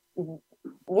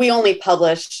we only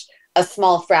publish a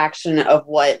small fraction of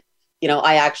what,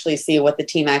 I actually see, what the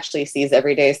team actually sees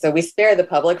every day. So we spare the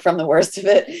public from the worst of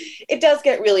it. It does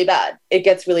get really bad. It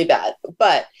gets really bad.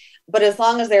 But as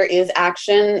long as there is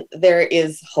action, there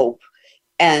is hope.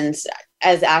 And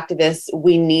as activists,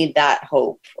 we need that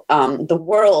hope. The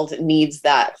world needs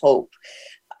that hope.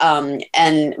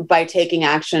 And by taking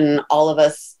action, all of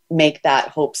us make that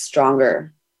hope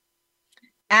stronger.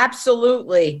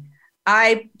 Absolutely.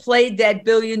 I played that $1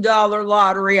 billion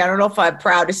lottery. I don't know if I'm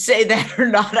proud to say that or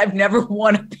not. I've never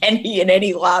won a penny in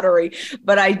any lottery,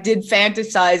 but I did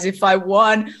fantasize if I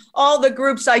won all the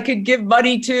groups I could give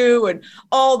money to and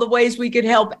all the ways we could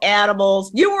help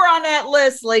animals. You were on that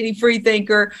list, Lady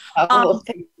Freethinker.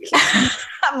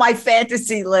 My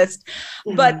fantasy list.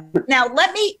 But now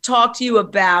let me talk to you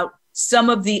about some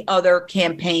of the other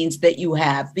campaigns that you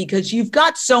have, because you've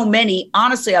got so many.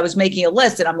 Honestly, I was making a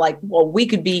list and I'm like, well, we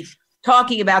could be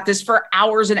talking about this for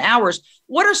hours and hours.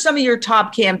 What are some of your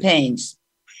top campaigns?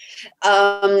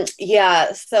 So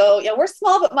we're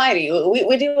small but mighty.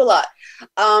 We do a lot.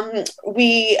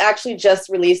 We actually just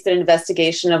released an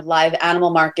investigation of live animal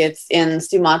markets in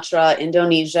Sumatra,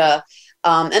 Indonesia.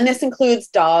 And this includes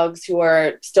dogs who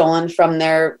are stolen from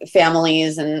their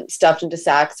families and stuffed into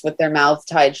sacks with their mouths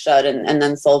tied shut and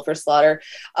then sold for slaughter,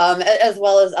 as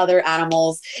well as other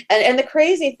animals. And the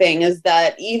crazy thing is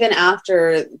that even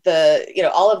after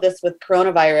all of this with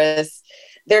coronavirus,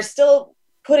 they're still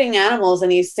putting animals in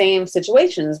these same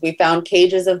situations. We found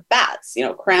cages of bats,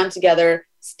 crammed together,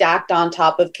 stacked on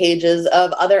top of cages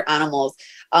of other animals.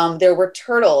 There were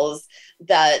turtles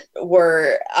that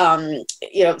were,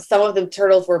 some of the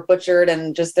turtles were butchered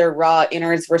and just their raw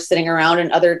innards were sitting around,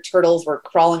 and other turtles were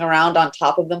crawling around on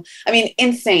top of them. I mean,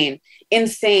 insane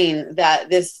that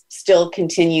this still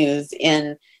continues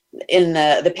in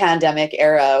the pandemic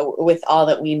era with all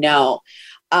that we know.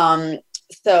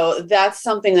 So that's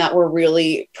something that we're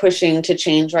really pushing to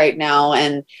change right now.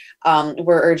 And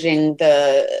we're urging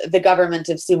the government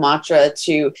of Sumatra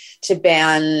to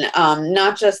ban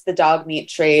not just the dog meat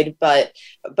trade, but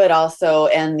also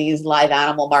in these live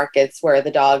animal markets where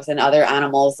the dogs and other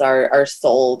animals are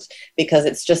sold, because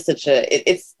it's just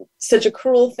such a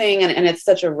cruel thing and it's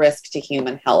such a risk to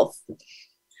human health.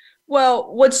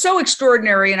 Well, what's so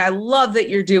extraordinary, and I love that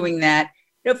you're doing that,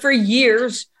 for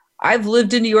years, I've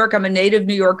lived in New York. I'm a native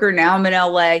New Yorker. Now I'm in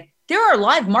LA. There are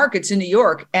live markets in New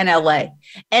York and LA.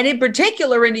 And in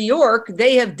particular in New York,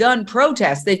 they have done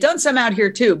protests. They've done some out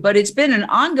here too, but it's been an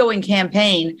ongoing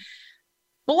campaign.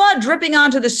 Blood dripping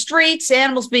onto the streets,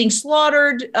 animals being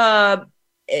slaughtered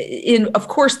in, of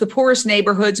course, the poorest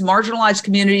neighborhoods, marginalized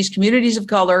communities of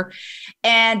color,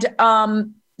 and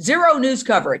zero news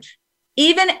coverage,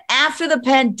 even after the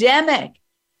pandemic.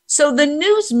 So the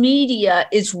news media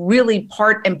is really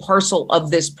part and parcel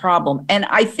of this problem. And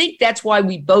I think that's why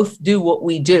we both do what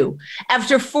we do.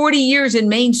 After 40 years in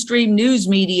mainstream news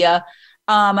media,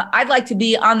 I'd like to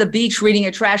be on the beach reading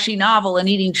a trashy novel and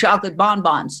eating chocolate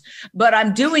bonbons. But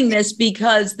I'm doing this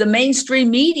because the mainstream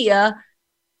media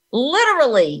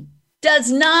literally does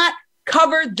not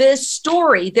cover this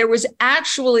story. There was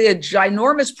actually a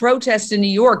ginormous protest in New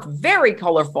York, very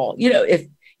colorful. If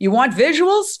you want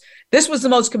visuals, this was the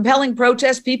most compelling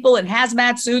protest. People in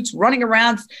hazmat suits running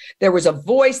around. There was a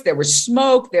voice. There was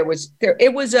smoke. It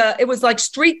was like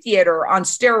street theater on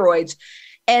steroids.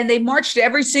 and they marched to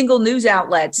every single news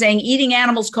outlet saying eating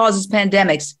animals causes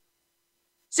pandemics.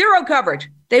 Zero coverage.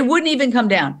 They wouldn't even come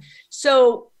down.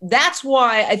 So that's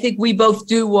why I think we both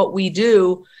do what we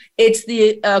do. It's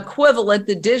the equivalent,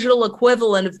 the digital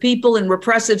equivalent of people in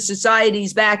repressive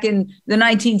societies back in the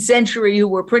 19th century who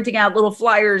were printing out little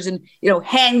flyers and,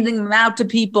 handing them out to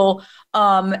people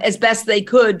as best they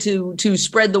could to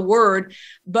spread the word.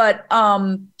 But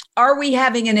are we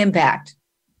having an impact?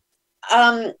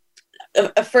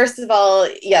 First of all,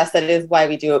 yes, that is why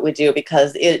we do what we do,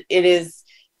 because it is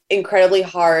incredibly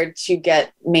hard to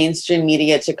get mainstream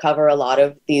media to cover a lot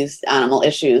of these animal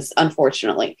issues,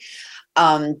 unfortunately.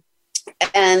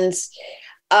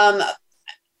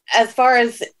 As far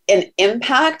as an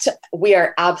impact, we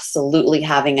are absolutely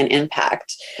having an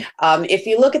impact. If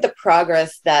you look at the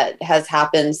progress that has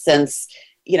happened since,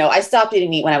 I stopped eating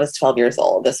meat when I was 12 years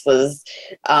old. This was,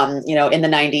 in the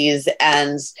 90s.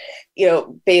 And,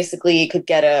 basically you could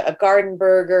get a garden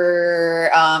burger,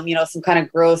 some kind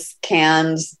of gross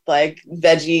canned, like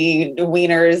veggie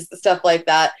wieners, stuff like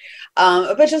that.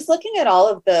 But just looking at all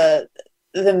of the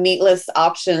meatless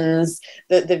options,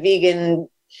 the vegan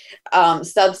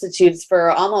substitutes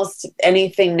for almost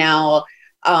anything now,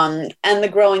 and the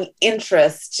growing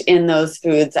interest in those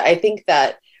foods, I think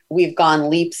that we've gone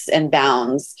leaps and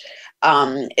bounds.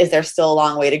 Is there still a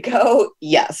long way to go?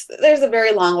 Yes, there's a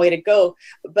very long way to go.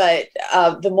 But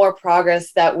the more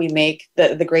progress that we make,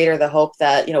 the greater the hope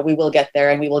that, we will get there,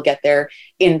 and we will get there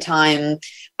in time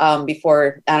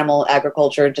before animal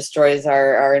agriculture destroys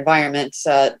our environment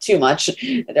too much.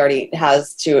 It already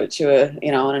has to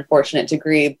an unfortunate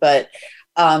degree. But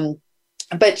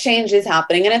change is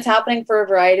happening, and it's happening for a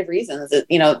variety of reasons.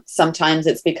 Sometimes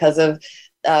it's because of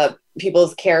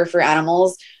people's care for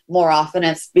animals. More often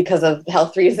it's because of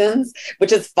health reasons,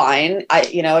 which is fine.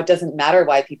 It doesn't matter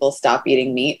why people stop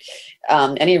eating meat.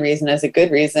 Any reason is a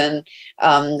good reason.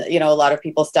 A lot of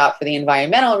people stop for the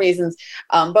environmental reasons.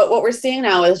 But what we're seeing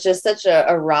now is just such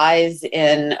a rise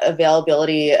in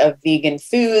availability of vegan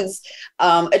foods,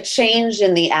 a change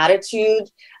in the attitude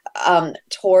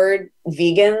toward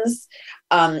vegans.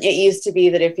 It used to be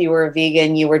that if you were a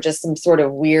vegan, you were just some sort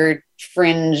of weird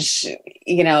fringe,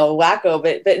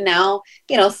 wacko, but now,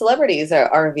 celebrities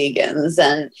are vegans,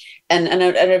 and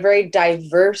a very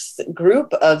diverse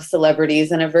group of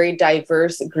celebrities and a very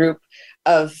diverse group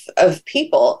of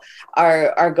people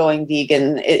are going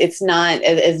vegan. It's not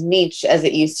as niche as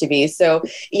it used to be. So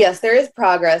yes, there is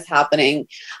progress happening.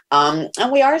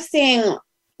 And we are seeing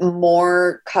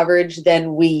more coverage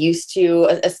than we used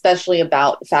to, especially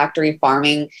about factory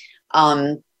farming.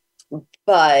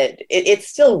 But it's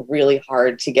still really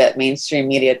hard to get mainstream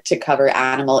media to cover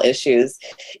animal issues.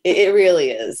 It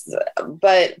really is.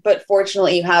 But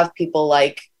fortunately, you have people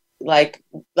like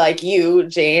you,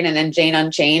 Jane, and Jane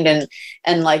Unchained,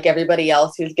 and like everybody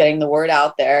else who's getting the word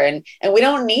out there. And we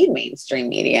don't need mainstream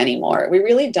media anymore. We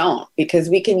really don't, because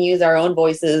we can use our own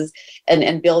voices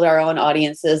and build our own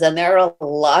audiences. And there are a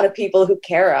lot of people who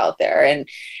care out there. And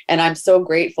I'm so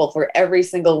grateful for every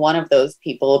single one of those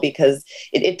people, because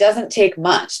it doesn't take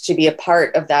much to be a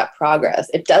part of that progress.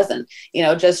 It doesn't,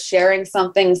 just sharing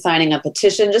something, signing a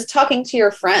petition, just talking to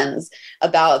your friends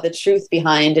about the truth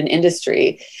behind an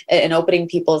industry and opening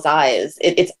people's eyes.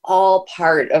 It's all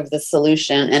part of the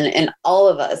solution, and all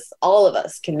of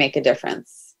us can make a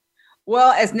difference.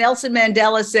 Well, as Nelson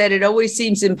Mandela said, it always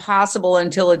seems impossible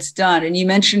until it's done. And you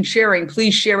mentioned sharing.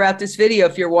 Please share out this video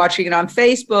if you're watching it on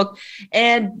Facebook,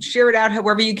 and share it out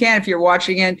however you can if you're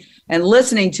watching it and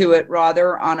listening to it,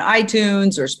 rather, on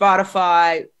iTunes or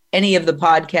Spotify, any of the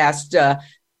podcast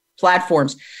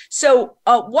platforms. So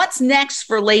what's next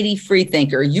for Lady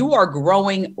Freethinker? You are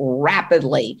growing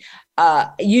rapidly.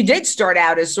 You did start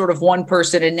out as sort of one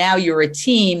person, and now you're a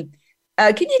team.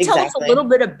 Can you tell us a little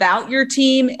bit about your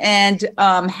team and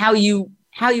how you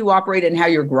operate and how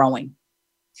you're growing?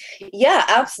 Yeah,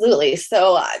 absolutely.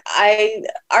 So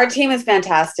our team is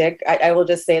fantastic. I will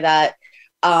just say that.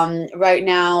 Right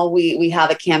now, we have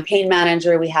a campaign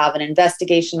manager, we have an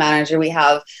investigation manager, we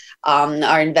have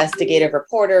our investigative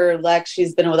reporter, Lex.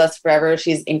 She's been with us forever.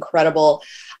 She's incredible.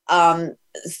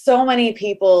 So many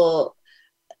people.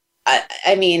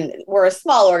 I mean, we're a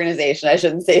small organization. I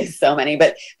shouldn't say so many,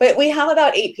 but we have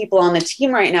about 8 people on the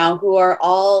team right now who are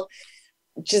all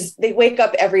they wake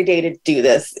up every day to do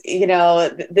this.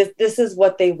 This is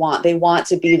what they want. They want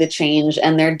to be the change,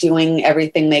 and they're doing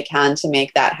everything they can to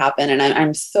make that happen. And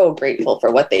I'm so grateful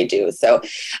for what they do. So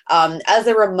as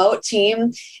a remote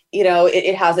team,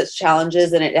 it has its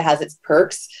challenges and it has its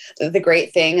perks. The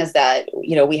great thing is that,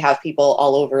 we have people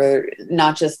all over,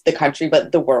 not just the country,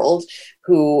 but the world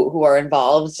who are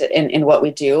involved in what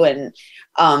we do. And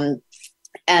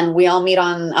and we all meet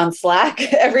on Slack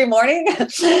every morning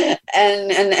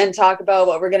and talk about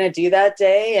what we're going to do that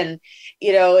day. And,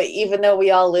 even though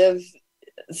we all live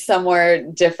somewhere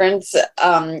different,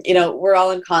 we're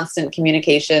all in constant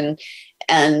communication.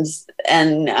 And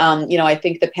I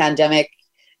think the pandemic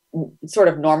sort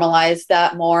of normalized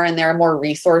that more, and there are more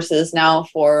resources now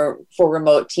for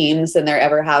remote teams than there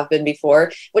ever have been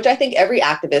before, which I think every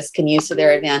activist can use to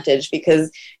their advantage,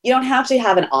 because you don't have to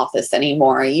have an office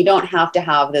anymore. You don't have to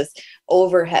have this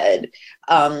overhead.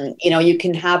 You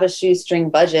can have a shoestring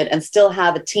budget and still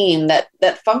have a team that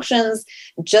functions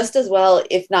just as well,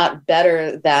 if not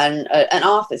better, than an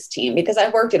office team, because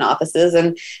I've worked in offices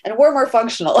and we're more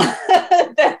functional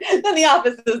than the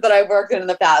offices that I've worked in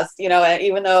the past,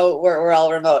 even though we're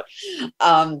all remote.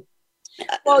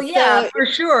 Well, yeah, for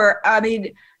sure. I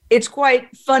mean, it's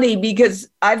quite funny because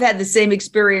I've had the same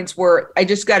experience where I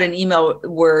just got an email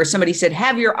where somebody said,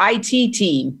 have your IT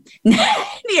team.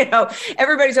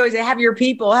 Everybody's always saying, have your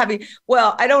people,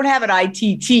 well, I don't have an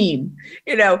IT team,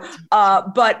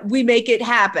 but we make it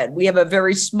happen. We have a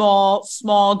very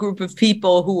small group of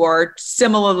people who are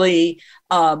similarly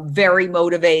very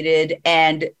motivated,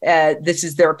 and this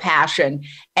is their passion.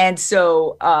 And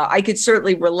so I could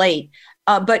certainly relate.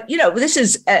 But, this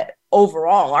is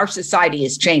overall, our society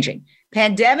is changing.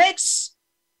 Pandemics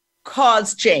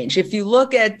cause change. If you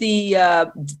look at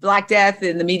the Black Death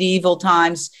in the medieval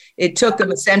times, it took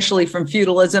them essentially from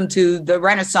feudalism to the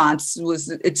Renaissance.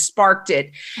 It sparked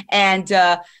it. And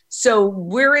so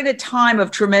we're in a time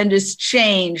of tremendous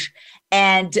change.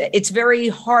 And it's very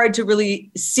hard to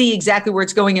really see exactly where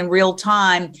it's going in real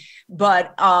time.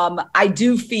 But I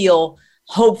do feel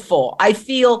hopeful. I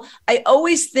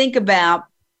always think about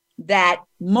that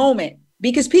moment,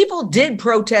 because people did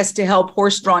protest to help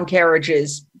horse-drawn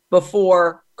carriages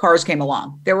before cars came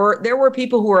along. There were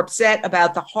people who were upset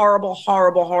about the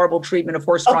horrible treatment of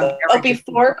horse-drawn carriages.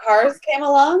 Before cars came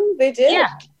along, they did? Yeah.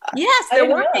 Yes, there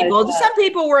were people. Some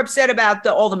people were upset about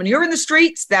all the manure in the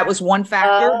streets. That was one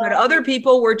factor. But other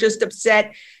people were just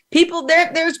upset.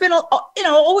 There's been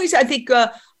always, I think,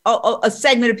 a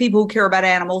segment of people who care about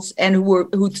animals and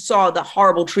who saw the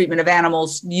horrible treatment of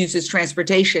animals used as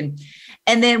transportation.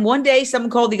 And then one day,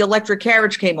 something called the electric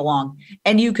carriage came along,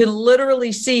 and you can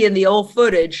literally see in the old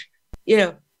footage,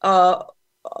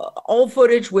 old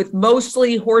footage with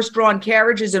mostly horse-drawn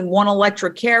carriages and one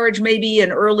electric carriage, maybe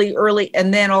an early,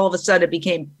 and then all of a sudden it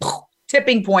became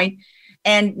tipping point,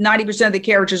 and 90% of the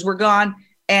carriages were gone,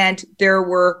 and there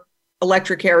were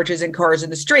electric carriages and cars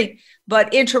in the street.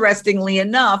 But interestingly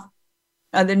enough,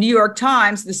 the New York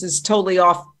Times, this is totally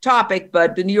off topic,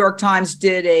 but the New York Times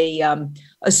did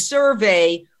a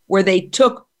survey where they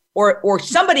took, or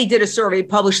somebody did a survey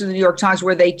published in the New York Times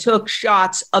where they took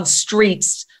shots of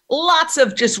streets, lots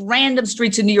of just random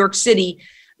streets in New York City,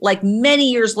 like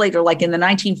many years later, like in the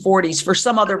 1940s for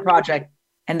some other project.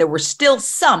 And there were still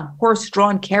some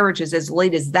horse-drawn carriages as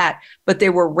late as that, but they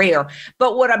were rare.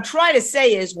 But what I'm trying to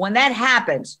say is when that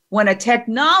happens, when a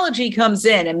technology comes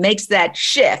in and makes that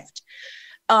shift,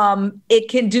 it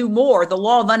can do more, the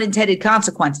law of unintended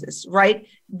consequences, right,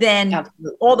 than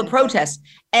all the protests.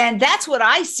 And that's what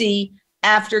I see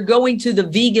after going to the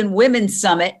Vegan Women's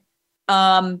Summit.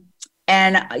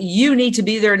 And you need to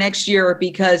be there next year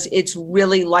because it's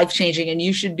really life-changing, and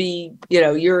you should be,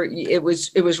 it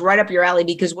was right up your alley,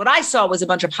 because what I saw was a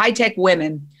bunch of high-tech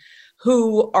women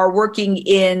who are working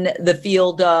in the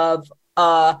field of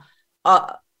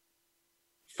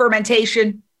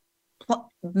fermentation,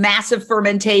 massive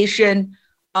fermentation,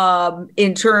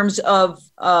 in terms of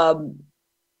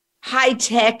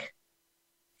high-tech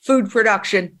food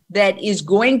production that is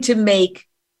going to make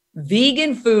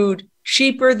vegan food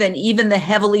cheaper than even the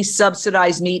heavily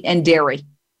subsidized meat and dairy.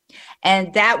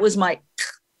 And that was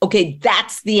okay,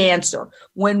 that's the answer.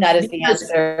 That is the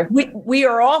answer. We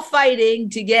are all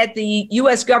fighting to get the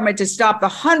U.S. government to stop the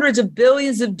hundreds of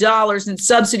billions of dollars in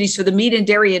subsidies for the meat and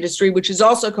dairy industry, which is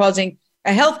also causing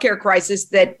a healthcare crisis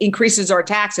that increases our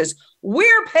taxes.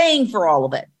 We're paying for all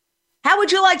of it. How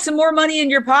would you like some more money in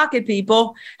your pocket,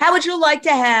 people? How would you like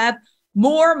to have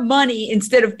more money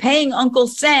instead of paying Uncle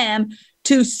Sam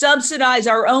to subsidize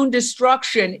our own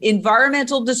destruction,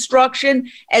 environmental destruction,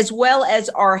 as well as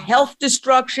our health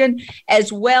destruction,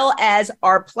 as well as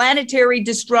our planetary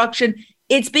destruction?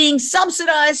 It's being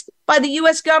subsidized by the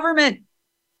U.S. government.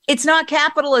 It's not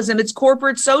capitalism, it's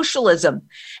corporate socialism.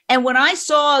 And when I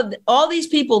saw all these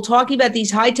people talking about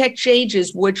these high-tech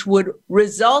changes, which would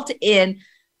result in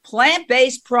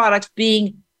plant-based products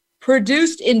being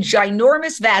produced in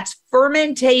ginormous vats,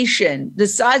 fermentation, the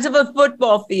size of a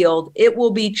football field, it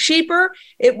will be cheaper,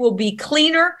 it will be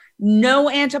cleaner, no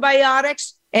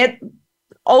antibiotics. And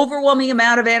overwhelming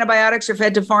amount of antibiotics are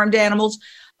fed to farmed animals.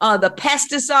 The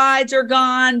pesticides are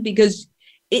gone because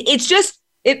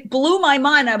it blew my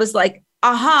mind. I was like,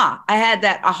 aha, I had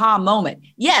that aha moment.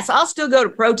 Yes, I'll still go to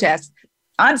protests.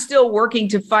 I'm still working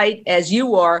to fight, as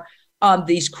you are,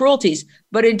 these cruelties.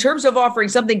 But in terms of offering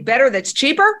something better that's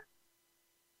cheaper,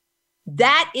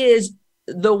 that is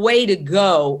the way to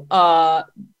go.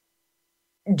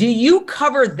 Do you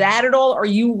cover that at all? Are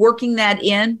you working that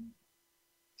in?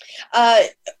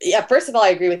 Yeah, first of all, I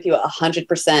agree with you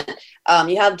 100%.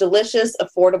 You have delicious,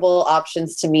 affordable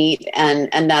options to meat,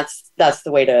 and that's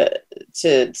the way to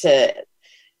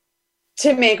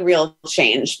make real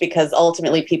change, because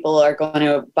ultimately people are going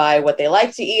to buy what they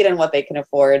like to eat and what they can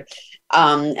afford,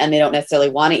 and they don't necessarily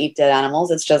want to eat dead animals.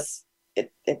 It's just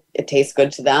it tastes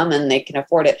good to them and they can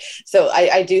afford it. So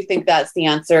I do think that's the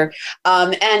answer.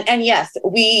 And yes,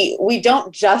 we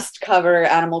don't just cover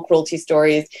animal cruelty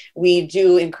stories. We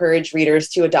do encourage readers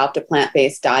to adopt a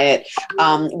plant-based diet.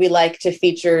 We like to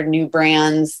feature new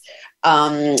brands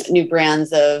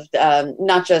of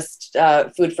not just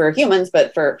food for humans,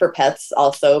 but for pets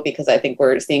also, because I think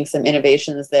we're seeing some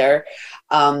innovations there.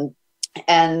 And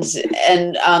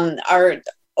our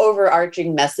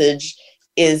overarching message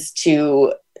is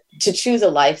to choose a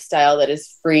lifestyle that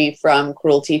is free from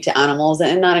cruelty to animals,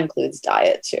 and that includes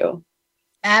diet too.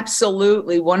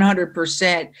 Absolutely,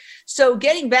 100%. So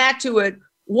getting back to it,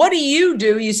 what do?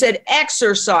 You said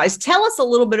exercise. Tell us a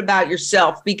little bit about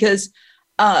yourself, because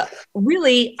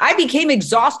really, I became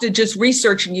exhausted just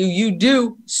researching you. You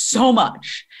do so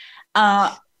much.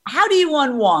 How do you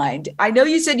unwind? I know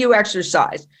you said you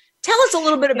exercise. Tell us a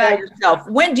little bit about yourself.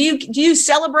 When do you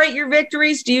celebrate your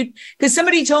victories? Because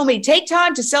somebody told me, take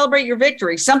time to celebrate your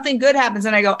victories. Something good happens,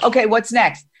 and I go, okay, what's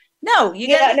next? No,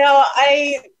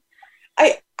 I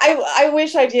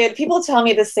wish I did. People tell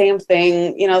me the same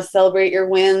thing, celebrate your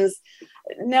wins.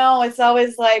 No, it's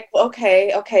always like,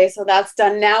 okay, so that's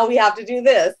done. Now we have to do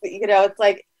this. It's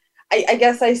like, I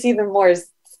guess I see them more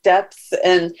as steps,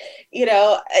 and,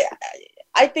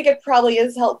 I think it probably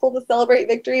is helpful to celebrate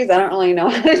victories. I don't really know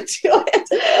how to do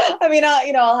it. I mean,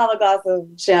 I'll have a glass of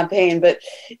champagne, but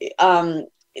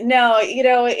no,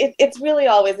 it's really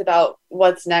always about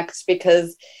what's next,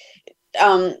 because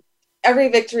every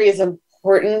victory is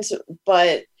important,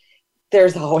 but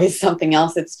there's always something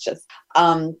else. It's just,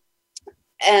 and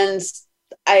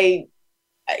I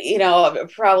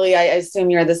assume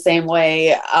you're the same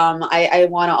way. I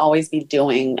want to always be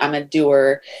doing. I'm a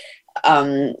doer.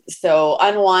 So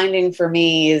unwinding for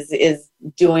me is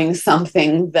doing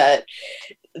something that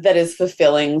is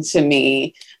fulfilling to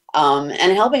me.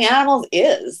 And helping animals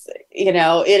is, it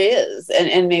is.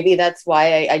 And maybe that's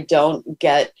why I don't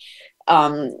get,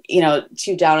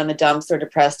 too down in the dumps or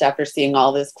depressed after seeing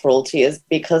all this cruelty, is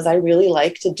because I really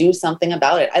like to do something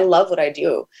about it. I love what I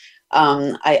do.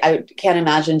 I can't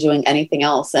imagine doing anything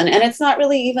else. And it's not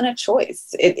really even a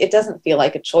choice. It doesn't feel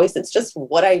like a choice. It's just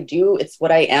what I do. It's what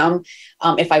I am.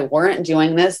 If I weren't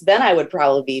doing this, then I would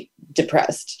probably be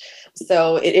depressed.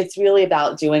 So it's really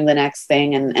about doing the next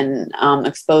thing and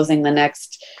exposing the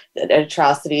next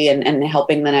atrocity and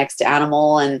helping the next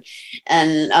animal.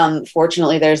 And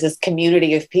fortunately, there's this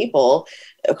community of people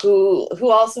who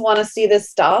also want to see this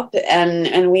stop,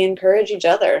 and we encourage each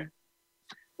other.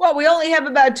 Well, we only have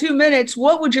about 2 minutes.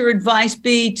 What would your advice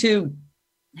be to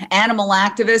animal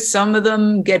activists? Some of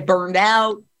them get burned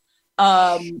out.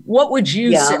 What would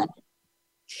you say?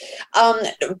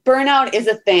 Burnout is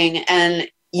a thing, and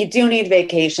you do need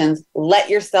vacations.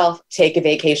 Let yourself take a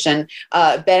vacation.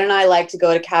 Ben and I like to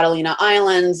go to Catalina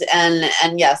Island,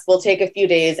 and yes, we'll take a few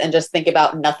days and just think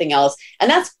about nothing else.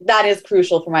 And that is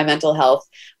crucial for my mental health.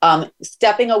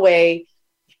 Stepping away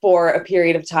for a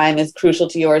period of time is crucial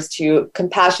to yours too.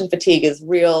 Compassion fatigue is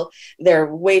real. There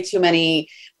are way too many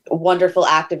wonderful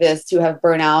activists who have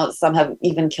burnout. Some have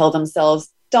even killed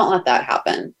themselves. Don't let that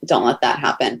happen.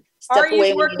 Step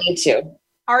away when you need to.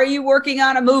 Are you working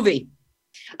on a movie?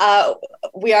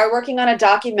 We are working on a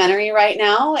documentary right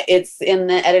now. It's in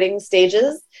the editing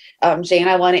stages. Jane,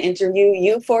 I want to interview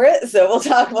you for it, so we'll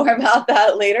talk more about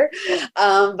that later.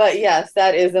 But yes,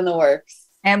 that is in the works.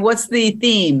 And what's the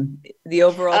theme, the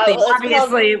overall theme?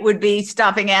 Obviously, it would be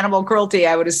stopping animal cruelty,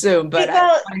 I would assume, but I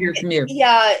want to hear from you.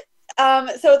 Yeah.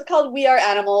 So it's called We Are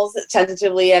Animals,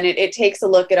 tentatively, and it takes a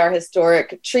look at our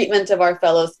historic treatment of our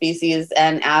fellow species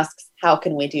and asks, how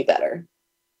can we do better?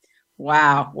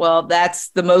 Wow. Well, that's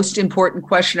the most important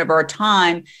question of our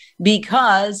time,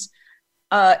 because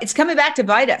it's coming back to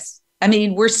bite us. I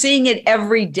mean, we're seeing it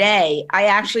every day. I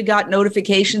actually got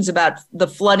notifications about the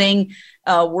flooding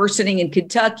worsening in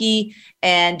Kentucky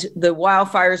and the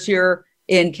wildfires here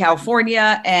in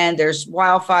California, and there's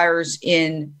wildfires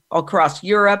across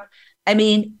Europe. I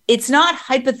mean, it's not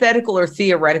hypothetical or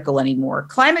theoretical anymore.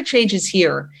 Climate change is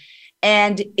here,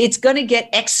 and it's going to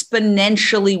get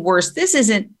exponentially worse. This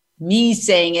isn't me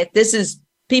saying it. This is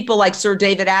people like Sir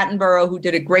David Attenborough, who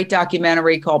did a great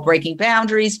documentary called Breaking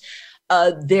Boundaries.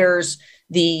 There's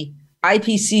the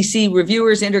IPCC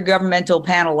Reviewers Intergovernmental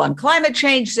Panel on Climate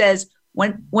Change says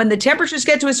when the temperatures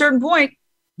get to a certain point,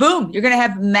 boom, you're going to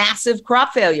have massive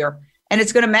crop failure. And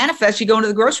it's going to manifest. You go into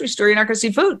the grocery store, you're not going to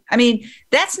see food. I mean,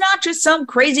 that's not just some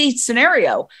crazy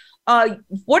scenario.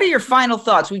 What are your final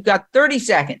thoughts? We've got 30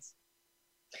 seconds.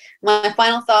 My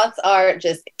final thoughts are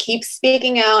just keep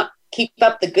speaking out, keep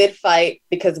up the good fight,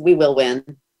 because we will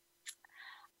win.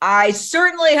 I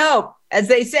certainly hope, as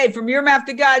they say, from your mouth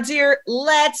to God's ear,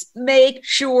 let's make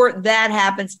sure that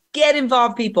happens. Get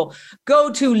involved, people.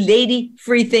 Go to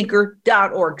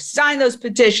ladyfreethinker.org. Sign those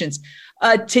petitions.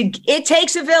 It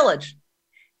takes a village.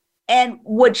 And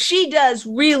what she does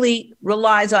really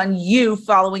relies on you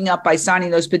following up by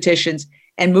signing those petitions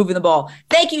and moving the ball.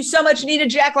 Thank you so much, Nina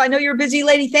Jackel. I know you're a busy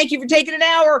lady. Thank you for taking an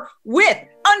hour with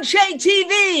Unchain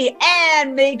TV.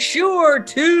 And make sure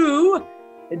to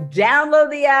download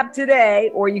the app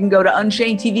today, or you can go to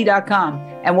unchaintv.com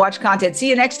and watch content. See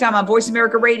you next time on Voice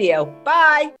America Radio.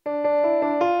 Bye.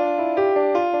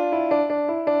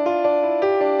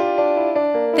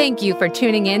 Thank you for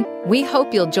tuning in. We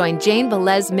hope you'll join Jane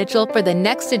Velez-Mitchell for the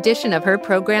next edition of her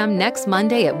program next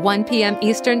Monday at 1 p.m.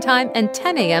 Eastern Time and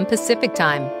 10 a.m. Pacific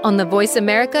Time on the Voice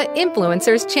America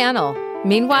Influencers channel.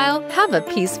 Meanwhile, have a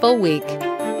peaceful week.